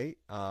say,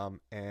 I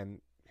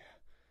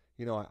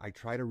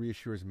try to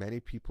reassure as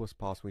many people as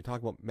possible. We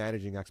talk about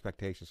managing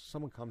expectations. So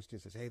someone comes to you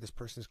and says, "Hey, this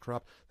person's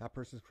corrupt. That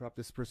person's corrupt.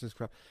 This person's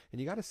corrupt,"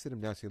 and you got to sit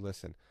them down and say,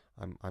 "Listen,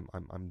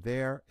 I'm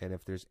there, and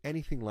if there's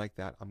anything like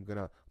that, I'm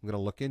gonna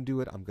look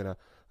into it. I'm gonna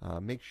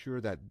make sure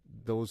that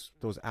those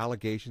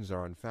allegations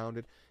are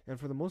unfounded, and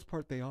for the most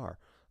part, they are."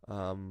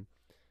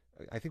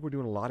 I think we're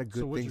doing a lot of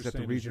good things at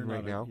the region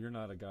right now. You're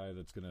not a guy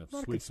that's going to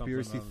sweep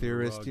conspiracy something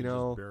theorist, the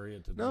rug, bury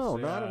it to no,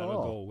 not at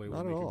all. Go away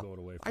not when at we all. can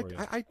go away for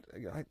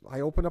you. I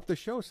open up the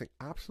show saying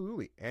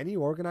absolutely any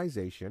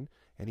organization,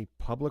 any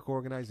public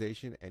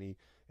organization, any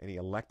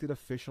elected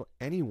official,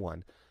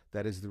 anyone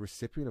that is the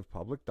recipient of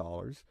public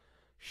dollars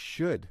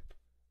should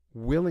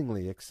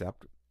willingly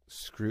accept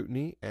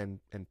scrutiny and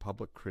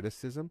public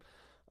criticism.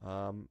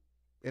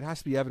 It has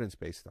to be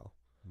evidence-based, though,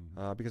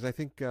 because I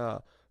think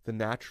the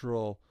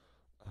natural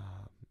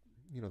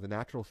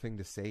thing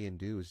to say and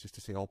do is just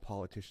to say all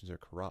politicians are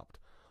corrupt.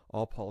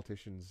 All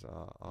politicians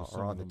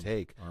are on the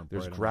take.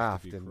 There's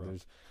graft and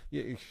there's,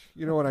 you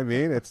know what I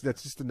mean? That's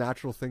just a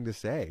natural thing to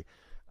say.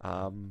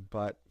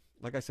 But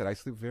like I said, I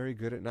sleep very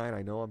good at night.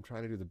 I know I'm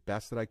trying to do the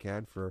best that I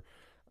can for,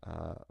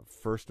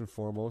 first and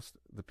foremost,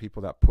 the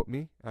people that put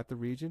me at the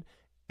region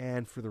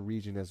and for the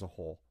region as a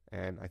whole.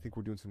 And I think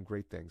we're doing some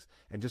great things.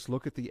 And just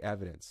look at the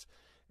evidence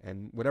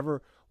and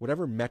whatever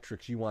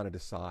metrics you want to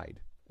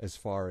decide as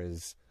far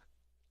as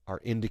our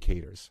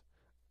indicators,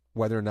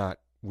 whether or not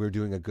we're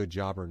doing a good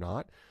job or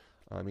not.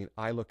 I mean,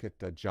 I look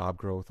at job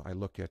growth. I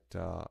look at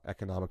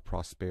economic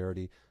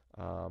prosperity.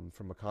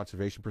 From a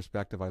conservation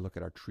perspective, I look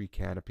at our tree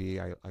canopy.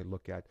 I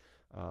look at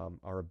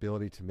our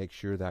ability to make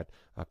sure that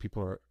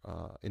people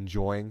are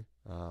enjoying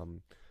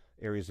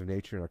areas of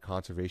nature in our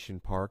conservation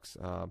parks.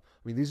 I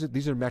mean,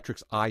 these are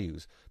metrics I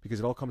use because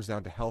it all comes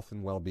down to health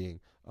and well-being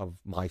of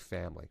my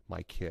family,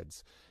 my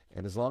kids.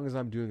 And as long as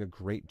I'm doing a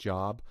great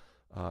job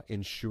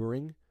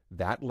ensuring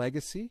that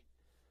legacy,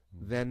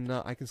 then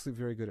I can sleep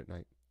very good at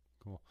night.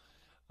 Cool.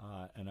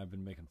 And I've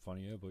been making fun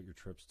of you about your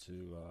trips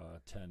to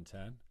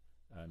 1010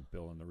 and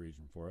billing the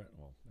region for it.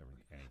 Well,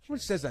 everyone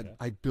says that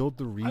I build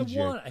the region.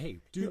 I want to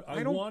hate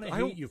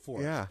you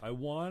for it. I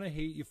want to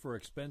hate you for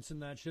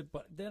expensing that shit.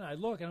 But then I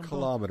look and I'm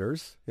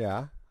kilometers.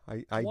 Going,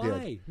 I why?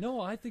 did. No,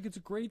 I think it's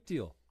a great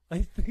deal. I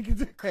think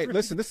it's Hey,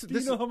 listen, do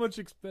you know how much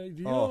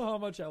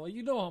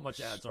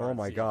ads are? Oh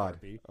my God.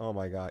 CFRP? Oh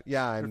my God.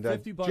 Yeah, and For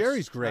 $50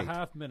 Jerry's great. A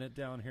half minute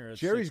down here.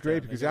 Jerry's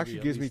great because he actually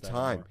gives me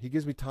time. He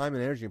gives me time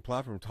and energy and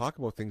platform to talk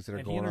about things that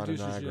are going on in He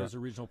introduces Niagara. you as a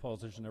regional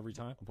politician every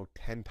time. About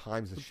 10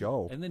 times the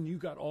show. And then you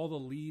got all the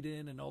lead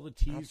in and all the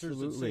teasers.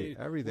 Absolutely,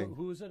 everything.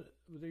 Who is it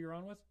that you're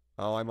on with?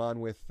 Oh, I'm on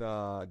with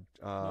no,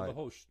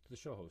 the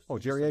show host. Oh,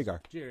 Jerry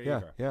Agar. Jerry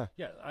Agar. Yeah.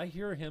 I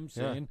hear him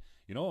saying,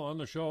 on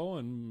the show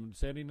and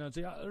saying,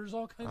 there's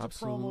all kinds of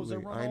promos that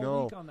run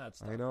all week on that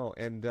stuff. I know,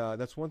 and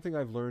that's one thing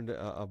I've learned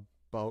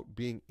about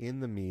being in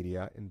the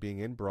media and being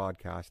in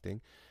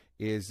broadcasting,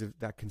 is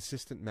that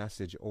consistent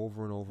message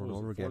over and over and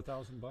over again.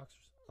 $4,000.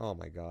 Oh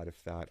my God,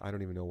 if that, I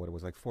don't even know what it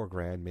was, like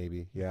 $4,000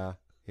 maybe. Yeah.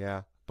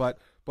 But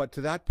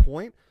to that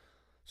point.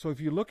 So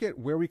if you look at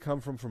where we come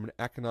from an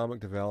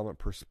economic development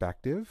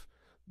perspective,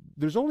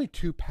 there's only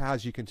two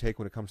paths you can take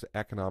when it comes to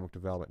economic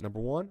development. Number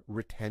one,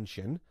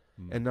 retention,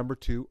 and number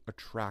two,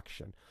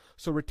 attraction.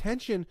 So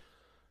retention,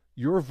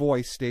 your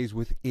voice stays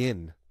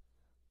within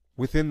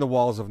the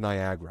walls of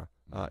Niagara,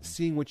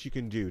 seeing what you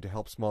can do to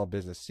help small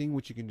business, seeing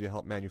what you can do to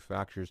help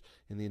manufacturers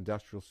in the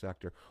industrial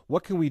sector.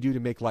 What can we do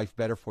to make life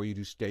better for you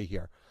to stay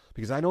here?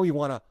 Because I know you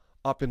want to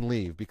up and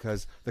leave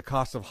because the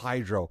cost of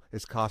hydro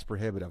is cost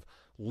prohibitive.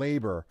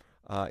 Labor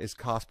is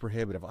cost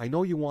prohibitive. I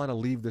know you want to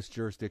leave this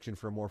jurisdiction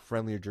for a more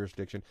friendlier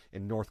jurisdiction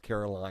in North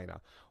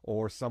Carolina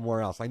or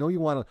somewhere else. I know you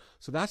want to.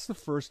 So that's the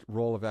first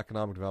role of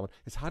economic development,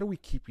 is how do we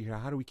keep you here?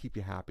 How do we keep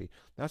you happy?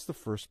 That's the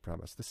first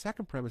premise. The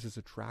second premise is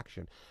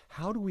attraction.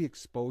 How do we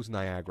expose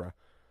Niagara?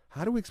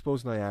 How do we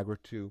expose Niagara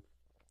to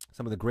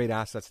some of the great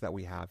assets that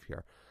we have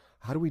here?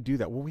 How do we do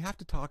that? Well, we have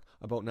to talk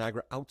about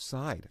Niagara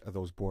outside of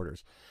those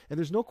borders. And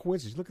there's no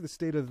coincidence. Look at the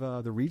State of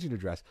the Region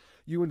address.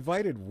 You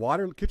invited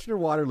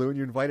Kitchener-Waterloo, and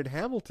you invited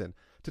Hamilton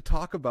to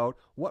talk about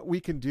what we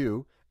can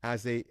do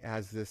as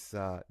this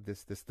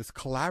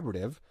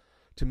collaborative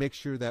to make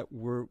sure that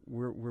we're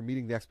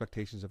meeting the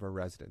expectations of our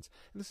residents.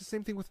 And it's the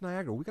same thing with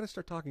Niagara. We got to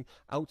start talking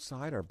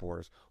outside our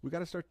borders. We got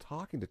to start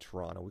talking to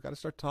Toronto. We got to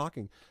start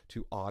talking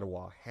to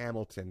Ottawa,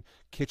 Hamilton,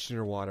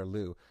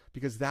 Kitchener-Waterloo,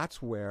 because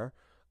that's where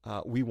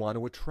we want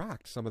to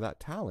attract some of that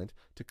talent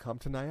to come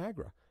to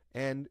Niagara.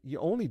 And you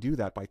only do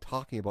that by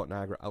talking about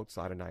Niagara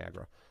outside of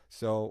Niagara.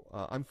 So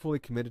I'm fully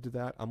committed to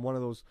that. I'm one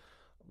of those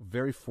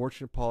very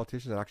fortunate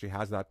politicians that actually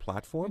has that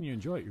platform. And you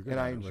enjoy it. You're good and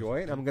I enjoy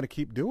it. And I'm going to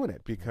keep doing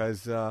it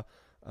because no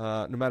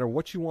matter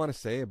what you want to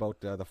say about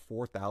the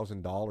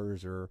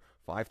 $4,000 or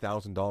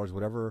 $5,000,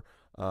 whatever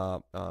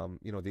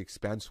the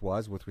expense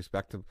was with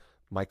respect to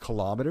my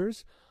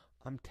kilometers,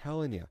 I'm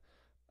telling you,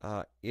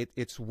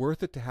 it's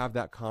worth it to have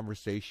that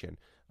conversation.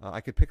 I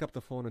could pick up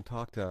the phone and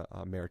talk to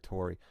Mayor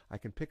Tory. I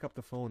can pick up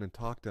the phone and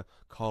talk to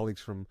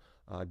colleagues from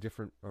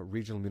different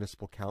regional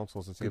municipal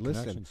councils and say,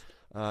 listen,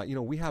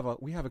 we have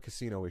a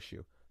casino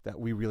issue that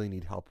we really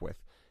need help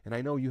with. And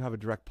I know you have a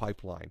direct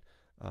pipeline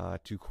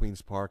to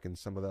Queen's Park and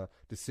some of the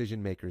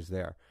decision makers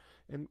there.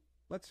 And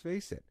let's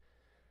face it,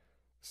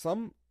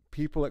 some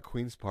people at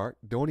Queen's Park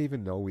don't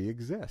even know we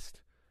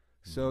exist.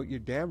 So you're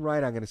damn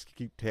right I'm going to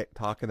keep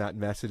talking that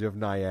message of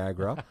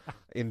Niagara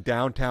in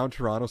downtown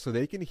Toronto so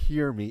they can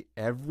hear me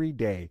every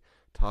day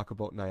talk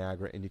about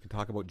Niagara, and you can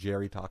talk about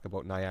Jerry, talk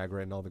about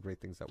Niagara and all the great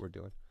things that we're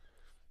doing.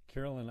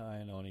 Carolyn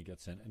Iannone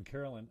gets in. And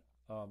Carolyn,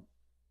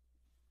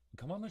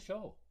 come on the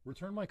show.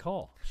 Return my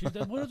call. She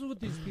said, what is it with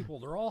these people?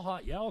 They're all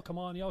hot. Yell, come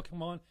on.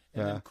 And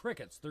then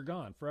crickets. They're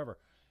gone forever.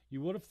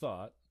 You would have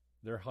thought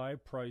their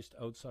high-priced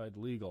outside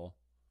legal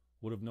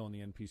would have known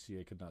the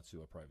NPCA could not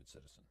sue a private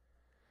citizen.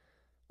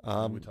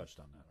 We touched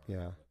on that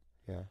already.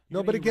 Yeah.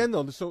 No, but again,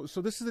 though, so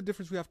this is the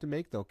difference we have to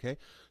make, though, okay?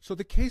 So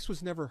the case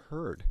was never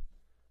heard.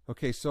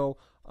 Okay, so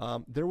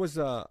there was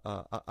a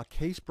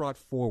case brought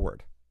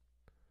forward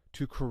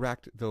to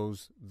correct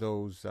those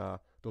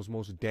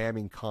most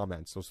damning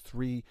comments, those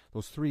three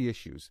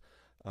issues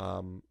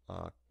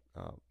Mr.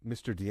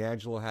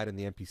 D'Angelo had and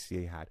the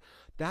NPCA had.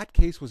 That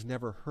case was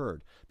never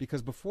heard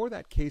because before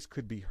that case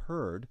could be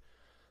heard,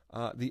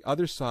 the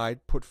other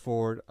side put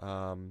forward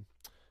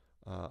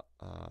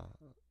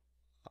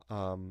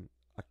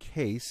a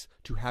case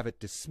to have it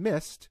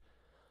dismissed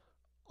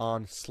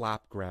on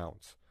slap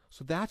grounds.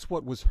 So that's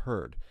what was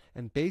heard.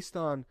 And based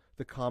on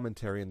the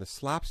commentary and the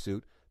slap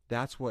suit,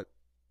 that's what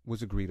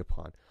was agreed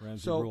upon.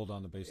 Ramsey ruled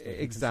on the basis.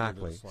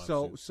 Exactly.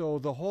 So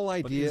the whole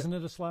idea. But isn't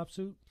it a slap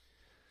suit?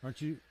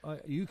 Aren't you?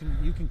 You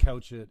can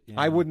couch it in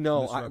I would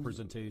know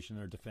misrepresentation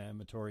or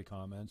defamatory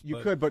comments. You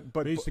could, but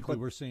basically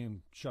we're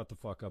saying shut the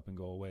fuck up and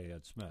go away,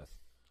 Ed Smith.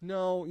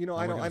 No,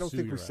 I don't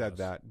think we said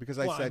that because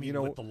I said,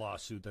 with the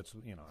lawsuit, that's,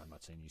 I'm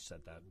not saying you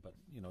said that, but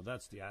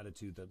that's the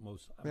attitude that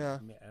most,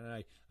 and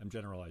I'm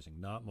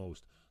generalizing, not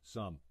most,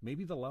 some,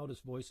 maybe the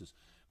loudest voices,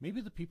 maybe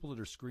the people that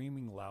are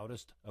screaming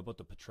loudest about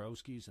the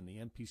Petrowskis and the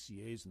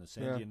NPCAs and the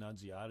Sandy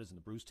Annunziatas and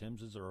the Bruce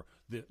Timses or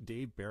the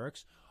Dave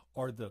Barracks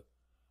are the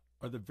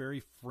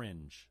very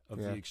fringe of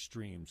the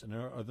extremes and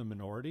are the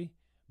minority,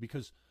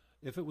 because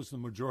if it was the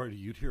majority,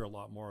 you'd hear a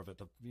lot more of it.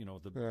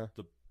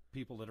 The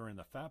people that are in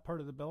the fat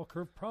part of the bell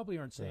curve probably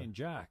aren't saying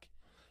jack.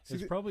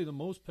 It's probably the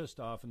most pissed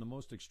off and the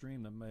most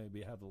extreme that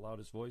maybe have the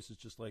loudest voice is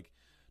just like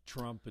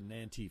Trump and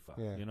Antifa.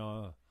 Yeah. You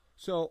know.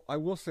 So I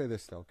will say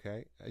this, though,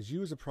 okay? As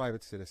you as a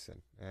private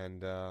citizen,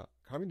 and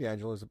Carmen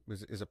D'Angelo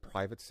is a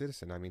private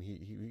citizen. I mean,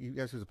 he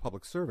was a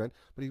public servant,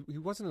 but he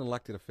wasn't an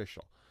elected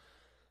official.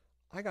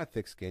 I got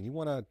thick skin. You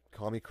want to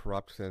call me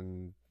corrupt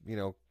and, you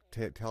know,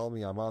 tell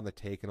me I'm on the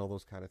take and all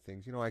those kind of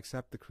things. You know, I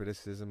accept the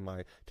criticism.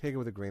 I take it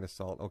with a grain of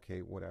salt. Okay,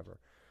 whatever.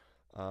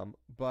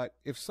 But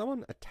if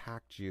someone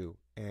attacked you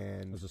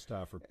and as a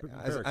staffer,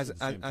 as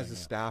a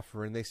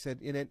staffer, and they said,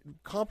 and it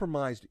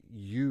compromised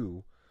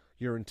you,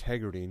 your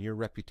integrity and your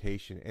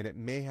reputation, and it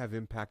may have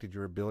impacted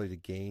your ability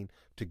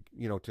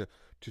to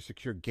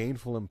secure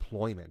gainful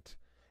employment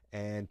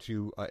and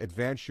to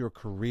advance your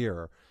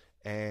career,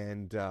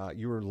 and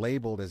you were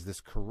labeled as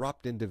this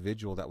corrupt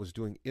individual that was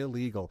doing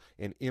illegal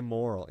and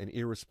immoral and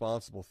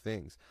irresponsible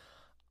things.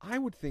 I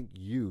would think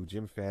you,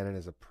 Jim Fannon,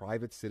 as a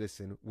private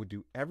citizen, would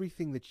do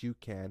everything that you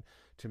can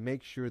to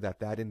make sure that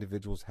that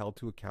individual is held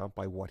to account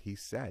by what he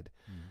said.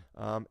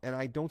 And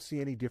I don't see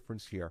any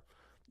difference here.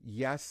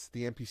 Yes,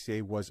 the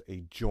NPCA was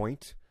a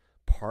joint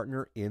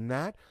partner in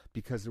that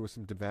because there was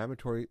some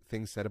defamatory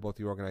things said about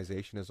the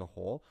organization as a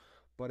whole.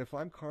 But if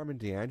I'm Carmen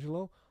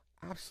D'Angelo,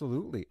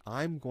 absolutely,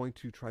 I'm going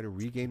to try to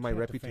regain my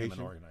reputation. Defame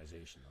an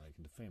organization. I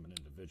can defame an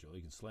individual.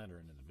 You can slander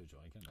an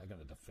individual. I can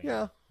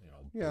defame,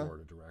 board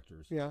of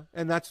directors. Yeah,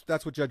 and that's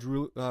what Judge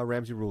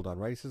Ramsey ruled on,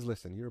 right? He says,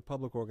 listen, you're a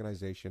public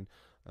organization.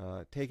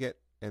 Take it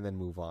and then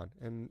move on.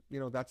 And, you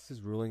know, that's his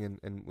ruling,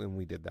 and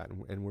we did that,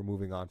 and we're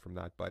moving on from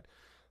that. But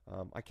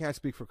I can't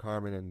speak for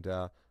Carmen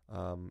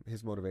and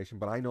his motivation,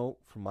 but I know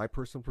from my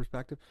personal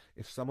perspective,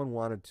 if someone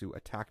wanted to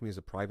attack me as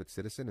a private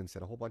citizen and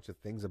said a whole bunch of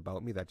things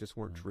about me that just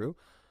weren't true,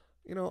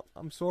 you know,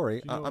 I'm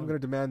sorry. I'm going to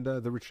demand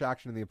the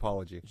retraction and the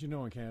apology. Did you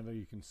know in Canada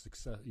you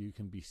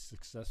can be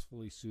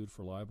successfully sued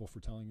for libel for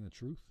telling the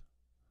truth?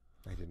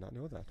 I did not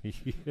know that.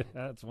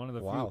 Yeah, it's one of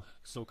the few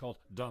so-called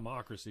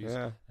democracies,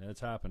 and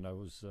it's happened. I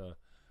was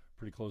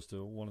pretty close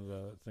to one of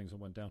the things that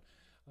went down.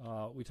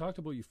 We talked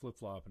about you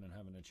flip-flopping and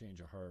having a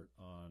change of heart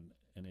on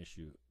an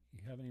issue.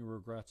 You have any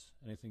regrets?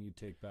 Anything you'd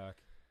take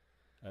back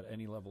at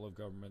any level of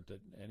government?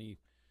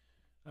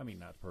 I mean,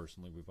 not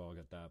personally, we've all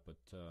got that, but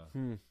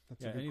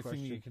that's a good anything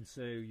question. you can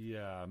say,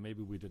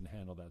 maybe we didn't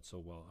handle that so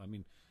well. I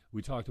mean,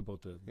 we talked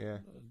about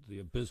the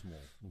abysmal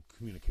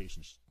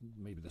communication.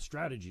 Maybe the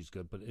strategy's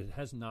good, but it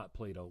has not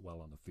played out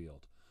well on the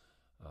field,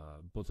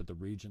 both at the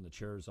region, the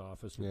chair's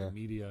office, with the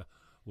media,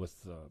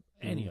 with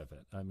any of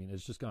it. I mean,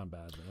 it's just gone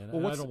badly. And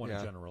I don't want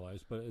to generalize,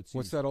 but it's...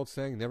 What's that old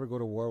saying? Never go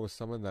to war with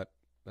someone that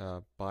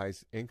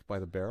buys ink by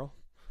the barrel?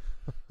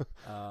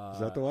 Is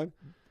that the one?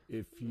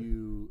 If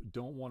you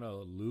don't want to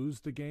lose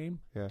the game,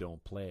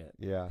 don't play it.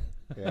 Yeah.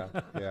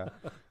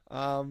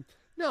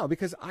 No,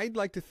 because I'd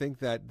like to think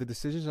that the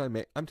decisions I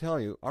make, I'm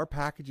telling you, our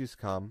packages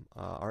come,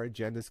 our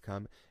agendas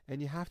come,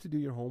 and you have to do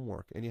your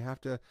homework, and you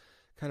have to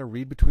kind of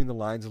read between the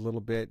lines a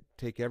little bit,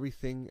 take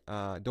everything,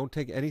 don't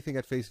take anything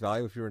at face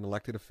value if you're an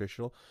elected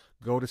official.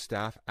 Go to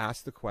staff,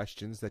 ask the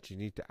questions that you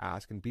need to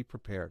ask, and be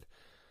prepared.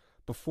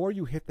 Before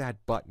you hit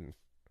that button,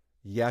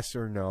 yes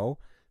or no,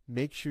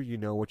 make sure you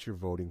know what you're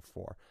voting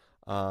for.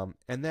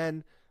 And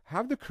then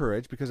have the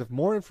courage, because if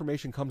more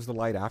information comes to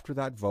light after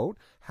that vote,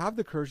 have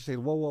the courage to say,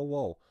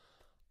 whoa.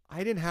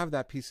 I didn't have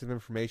that piece of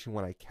information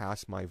when I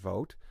cast my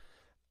vote.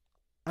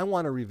 I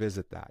want to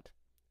revisit that.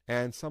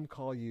 And some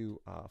call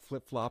you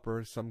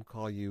flip-flopper. Some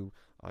call you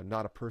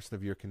not a person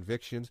of your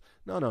convictions.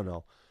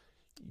 No.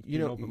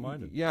 Being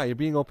open-minded. Yeah, you're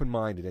being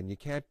open-minded, and you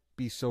can't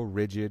be so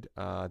rigid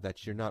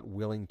that you're not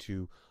willing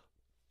to,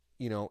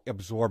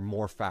 absorb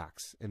more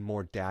facts and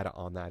more data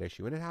on that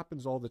issue. And it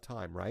happens all the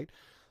time, right?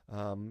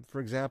 For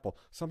example,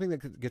 something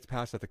that gets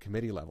passed at the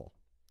committee level,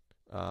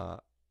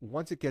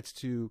 once it gets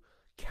to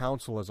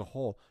council as a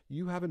whole,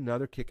 you have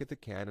another kick at the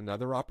can,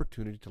 another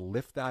opportunity to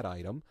lift that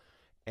item,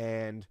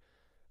 and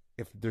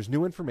if there's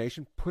new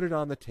information, put it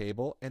on the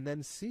table, and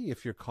then see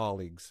if your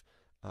colleagues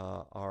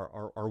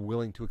are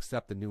willing to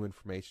accept the new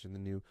information,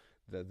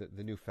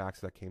 the new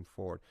facts that came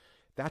forward.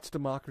 That's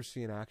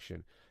democracy in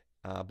action.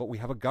 But we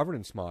have a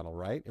governance model,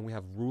 right? And we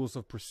have rules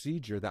of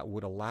procedure that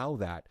would allow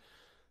that.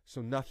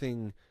 So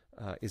nothing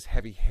is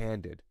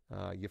heavy-handed.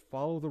 You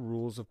follow the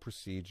rules of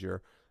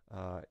procedure.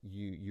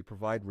 You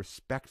provide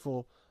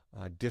respectful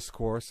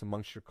discourse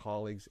amongst your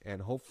colleagues,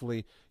 and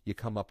hopefully you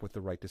come up with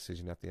the right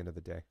decision at the end of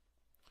the day.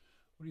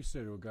 What do you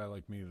say to a guy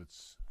like me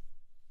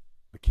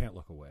that can't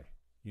look away?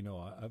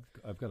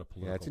 I've got a political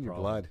problem. Yeah, it's in your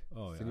blood.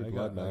 Oh, it's in your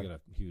blood, man. I got a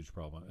huge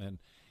problem. And,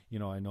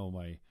 I know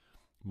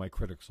my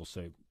critics will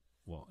say,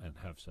 well, and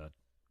have said,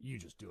 you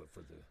just do it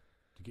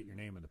to get your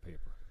name in the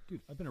paper.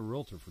 Dude, I've been a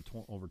realtor for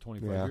over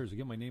 25 years. I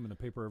get my name in the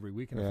paper every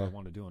weekend if I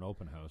want to do an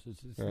open house.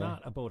 It's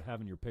not about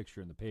having your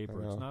picture in the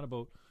paper. It's not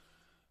about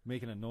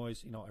making a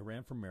noise. I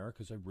ran for mayor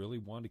because I really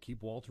wanted to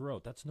keep Walter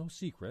out. That's no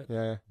secret.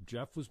 Yeah.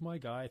 Jeff was my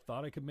guy. I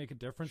thought I could make a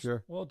difference.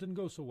 Sure. Well, it didn't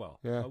go so well.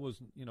 Yeah. I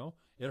wasn't,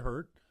 it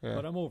hurt,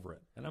 but I'm over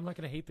it. And I'm not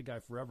going to hate the guy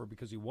forever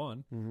because he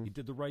won. Mm-hmm. He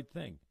did the right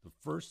thing. The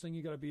first thing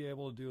you got to be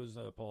able to do as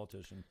a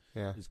politician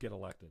is get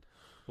elected.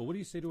 But what do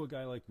you say to a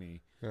guy like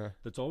me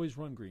that's always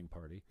run Green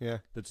Party,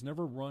 that's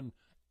never run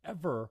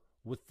ever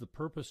with the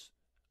purpose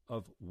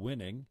of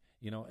winning,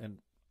 and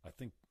I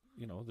think,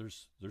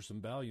 there's some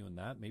value in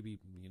that. Maybe,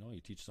 you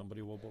teach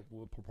somebody what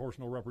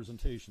proportional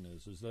representation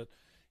is that,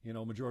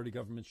 majority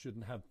government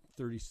shouldn't have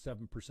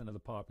 37% of the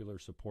popular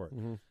support.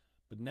 Mm-hmm.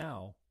 But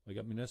now we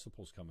got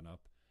municipals coming up,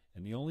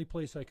 and the only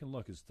place I can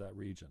look is that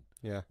region.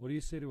 Yeah. What do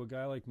you say to a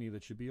guy like me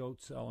that should be out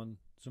selling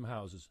some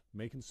houses,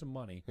 making some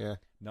money? Yeah.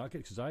 Not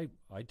because I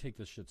take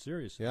this shit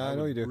seriously. Yeah, I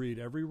know you do. Read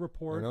every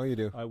report. I know you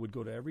do. I would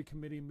go to every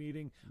committee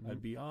meeting. Mm-hmm.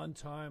 I'd be on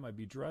time. I'd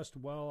be dressed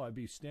well. I'd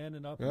be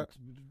standing up and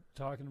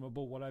talking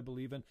about what I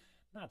believe in.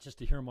 Not just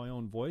to hear my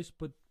own voice,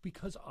 but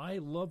because I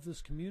love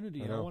this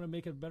community and I want to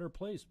make it a better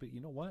place. But you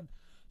know what?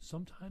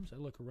 Sometimes I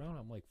look around,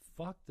 I'm like,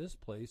 fuck this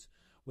place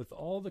with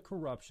all the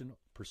corruption,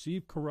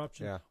 perceived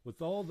corruption,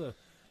 with all the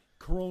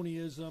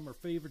cronyism or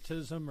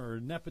favoritism or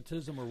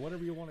nepotism or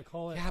whatever you want to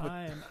call it. Yeah,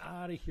 I am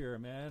out of here,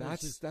 man.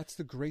 That's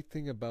the great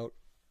thing about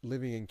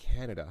living in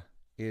Canada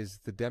is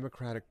the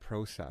democratic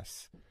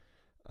process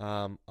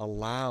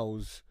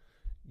allows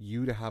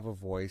you to have a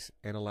voice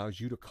and allows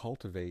you to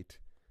cultivate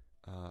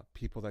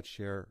people that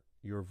share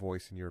your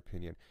voice and your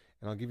opinion.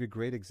 And I'll give you a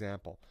great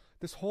example.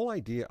 This whole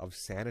idea of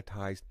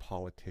sanitized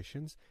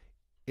politicians,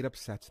 it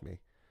upsets me.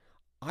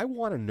 I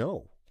want to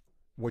know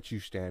what you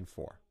stand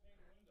for.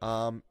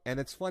 And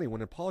it's funny,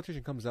 when a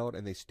politician comes out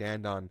and they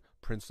stand on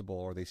principle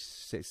or they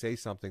say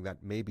something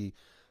that maybe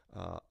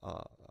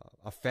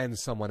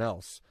offends someone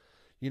else,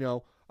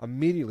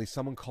 immediately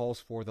someone calls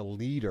for the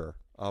leader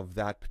of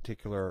that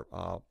particular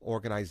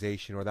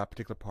organization or that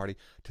particular party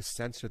to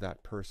censor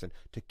that person,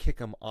 to kick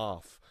them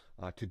off,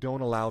 to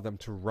don't allow them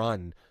to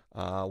run.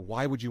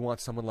 Why would you want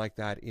someone like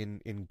that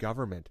in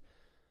government?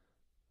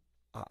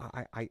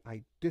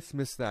 I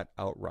dismiss that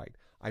outright.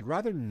 I'd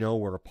rather know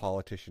where a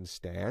politician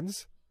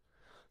stands.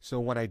 So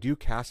when I do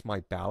cast my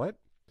ballot,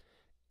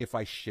 if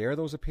I share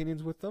those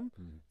opinions with them,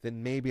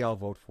 then maybe I'll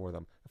vote for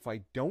them. If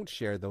I don't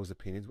share those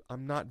opinions,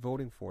 I'm not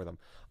voting for them.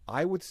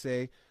 I would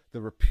say the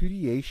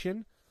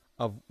repudiation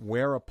of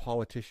where a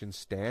politician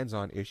stands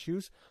on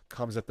issues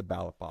comes at the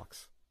ballot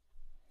box.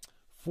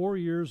 4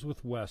 years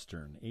with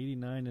Western,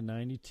 89 to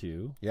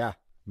 92. Yeah.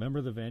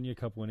 Remember the Vanier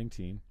Cup winning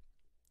team?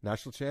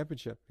 National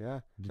championship, yeah.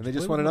 And they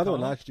just won another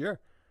one last year.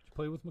 Did you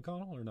play with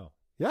McConnell or no?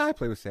 Yeah, I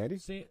played with Sandy.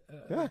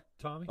 Yeah.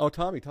 Tommy? Oh,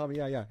 Tommy,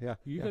 yeah.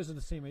 You guys in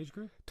the same age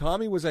group?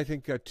 Tommy was, I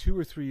think, 2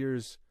 or 3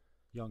 years...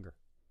 Younger.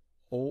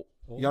 Oh,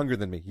 younger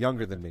than me,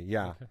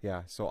 yeah, okay.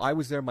 Yeah. So I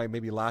was there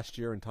maybe last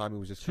year, and Tommy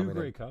was just coming in.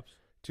 2 Grey Cups.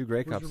 2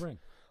 Grey Where's Cups. Your ring?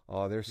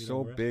 Oh, they're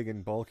so big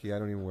and bulky, I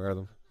don't even wear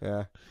them.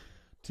 Yeah.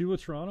 2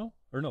 with Toronto?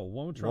 Or no,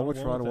 1 with Toronto, one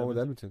with Toronto, one with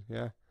Edmonton.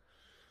 Yeah.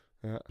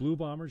 Blue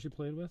Bombers you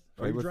played with?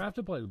 Or you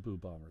drafted by the Blue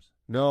Bombers?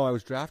 No, I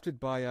was drafted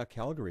by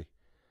Calgary.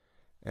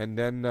 And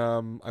then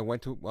I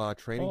went to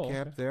training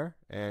camp there,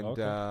 and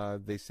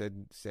they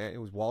said,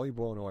 it was Wally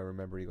Bono, I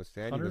remember. He goes,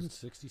 Sandy.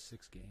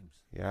 166 games.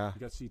 Yeah.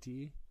 You got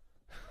CTE?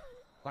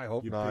 I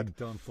hope you not. Big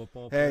dumb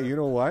football player. Hey, you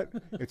know what?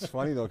 It's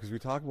funny, though, because we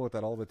talk about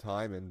that all the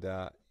time. And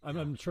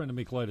I'm trying to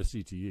make light of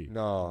CTE.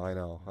 No, I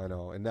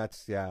know. And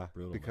that's,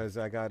 brutal, because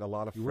man. I got a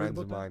lot of friends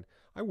of mine.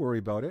 I worry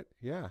about it,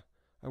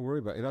 I worry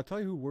about it. And I'll tell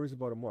you who worries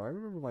about it more. I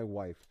remember my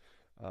wife.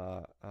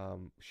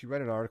 She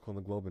read an article in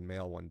the Globe and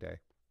Mail one day.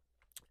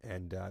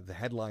 And the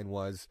headline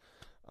was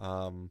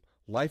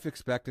life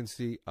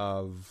expectancy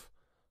of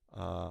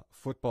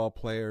football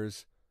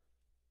players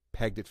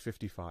pegged at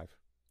 55.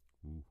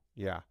 Ooh.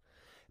 Yeah.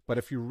 But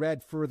if you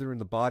read further in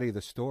the body of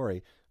the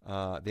story,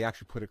 they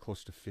actually put it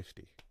close to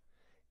 50.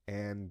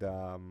 And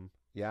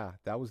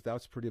that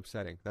was pretty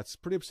upsetting. That's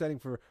pretty upsetting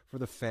for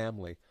the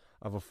family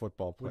of a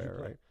football player,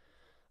 right?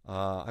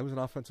 I was an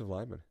offensive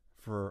lineman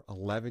for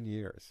 11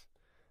 years.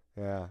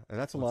 Yeah, and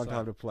that's a long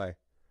time to play.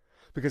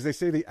 Because they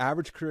say the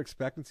average career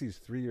expectancy is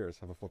 3 years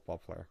of a football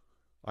player.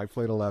 I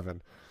played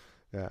 11.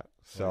 Yeah,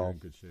 so you're in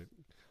good shape.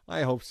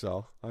 I hope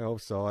so.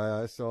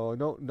 So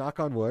no, knock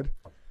on wood,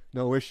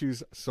 no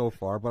issues so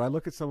far. But I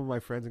look at some of my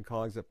friends and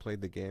colleagues that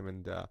played the game,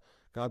 and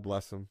God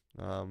bless them.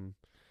 Some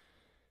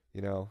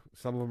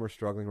of them are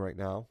struggling right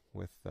now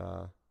with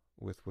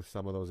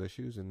some of those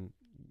issues, and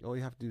all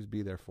you have to do is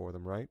be there for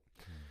them, right?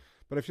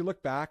 But if you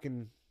look back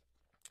and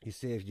you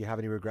say, do you have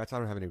any regrets? I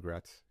don't have any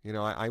regrets.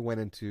 I went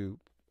into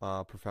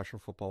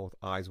professional football with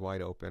eyes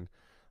wide open.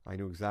 I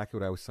knew exactly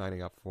what I was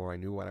signing up for. I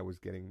knew what I was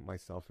getting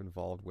myself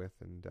involved with.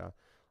 And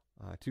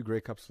 2 Grey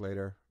Cups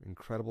later,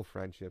 incredible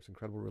friendships,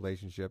 incredible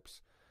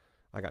relationships.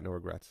 I got no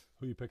regrets.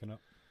 Who are you picking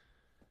up?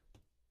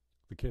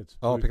 The kids.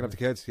 Oh, picking up the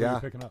kids, yeah. Who are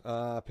you picking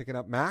up? Picking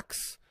up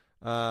Max,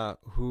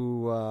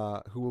 who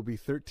will be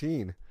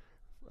 13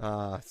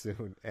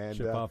 soon. And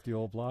chip off the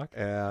old block?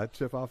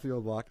 Chip off the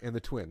old block. And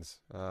the twins,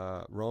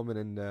 Roman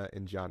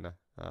and Gianna.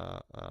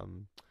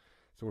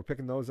 So we're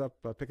picking those up,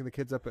 picking the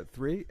kids up at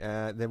 3,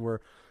 and then we're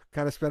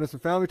kind of spending some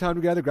family time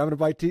together, grabbing a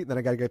bite to eat, and then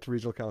I got to get to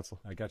regional council.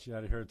 I got you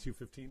out of here at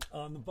 2:15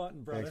 on the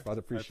button, brother. Thanks, brother.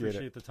 Appreciate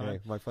it. The time. Hey,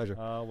 my pleasure.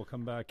 We'll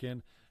come back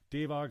in.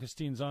 Dave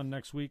Augustine's on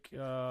next week,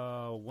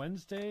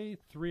 Wednesday,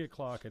 3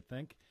 o'clock, I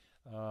think.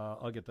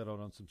 I'll get that out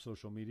on some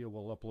social media.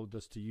 We'll upload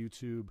this to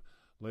YouTube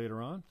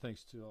later on.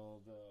 Thanks to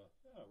all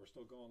the... we're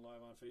still going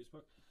live on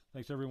Facebook.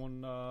 Thanks,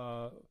 everyone.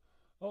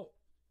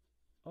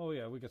 Oh,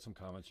 yeah, we got some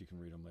comments. You can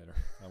read them later.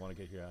 I want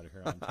to get you out of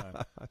here on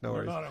time. No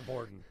worries. They're not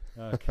important.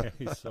 Okay,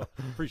 so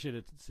appreciate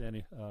it,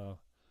 Sandy.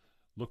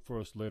 Look for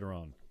us later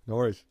on. No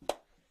worries.